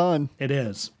going to be fun. It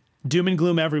is. Doom and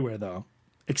gloom everywhere, though.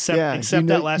 Except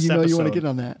that last episode. You want to get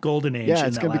on that. Golden Age. Yeah,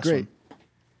 it's going to be great.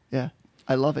 Yeah.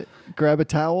 I love it. Grab a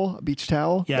towel, a beach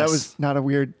towel. Yes. That was not a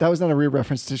weird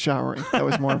reference to showering. That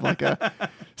was more of like a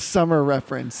summer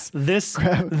reference. This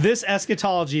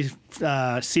eschatology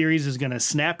series is going to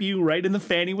snap you right in the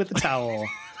fanny with a towel.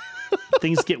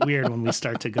 Things get weird when we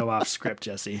start to go off script,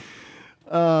 Jesse.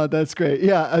 That's great.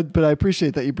 Yeah, but I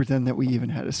appreciate that you pretend that we even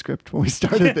had a script when we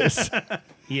started this.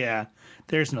 Yeah,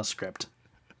 there's no script.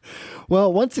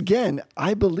 Well, once again,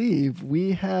 I believe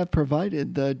we have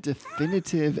provided the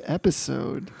definitive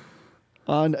episode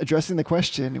on addressing the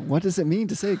question, what does it mean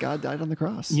to say God died on the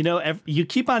cross? You know, you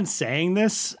keep on saying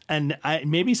this, and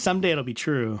maybe someday it'll be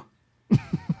true.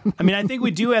 I mean, I think we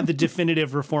do have the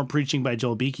definitive Reformed Preaching by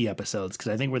Joel Beakey episodes,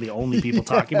 because I think we're the only people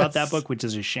talking about that book, which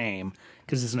is a shame,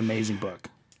 because it's an amazing book.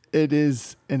 It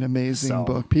is an amazing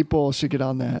book. People should get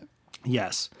on that.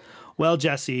 Yes. Well,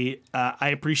 Jesse, I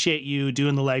appreciate you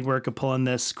doing the legwork of pulling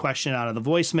this question out of the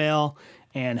voicemail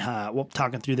and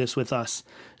talking through this with us.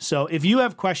 So if you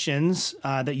have questions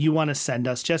that you want to send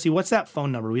us, Jesse, what's that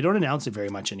phone number? We don't announce it very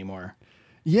much anymore.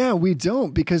 Yeah, we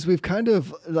don't, because we've kind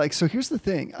of so here's the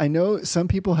thing. I know some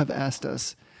people have asked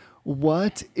us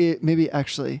maybe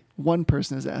actually one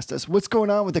person has asked us, what's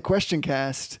going on with the question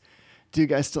cast? Do you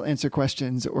guys still answer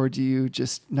questions, or do you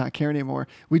just not care anymore?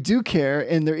 We do care,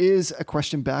 and there is a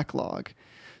question backlog.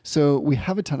 So we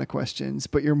have a ton of questions,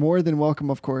 but you're more than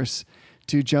welcome, of course,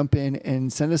 to jump in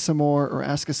and send us some more or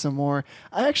ask us some more.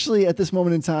 I actually, at this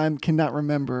moment in time, cannot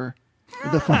remember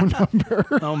the phone number.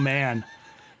 Oh, man.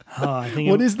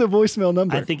 What is the voicemail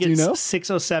number? I think it's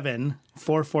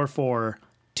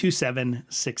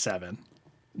 607-444-2767.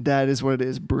 That is what it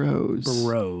is, bros.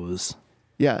 Bros.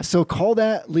 Yeah, so call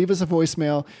that, leave us a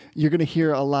voicemail. You're going to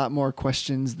hear a lot more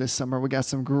questions this summer. We got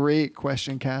some great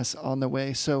question casts on the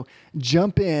way. So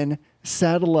jump in,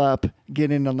 saddle up,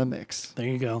 get in on the mix. There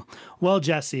you go. Well,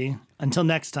 Jesse, until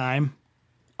next time,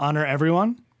 honor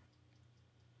everyone.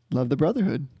 Love the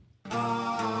brotherhood.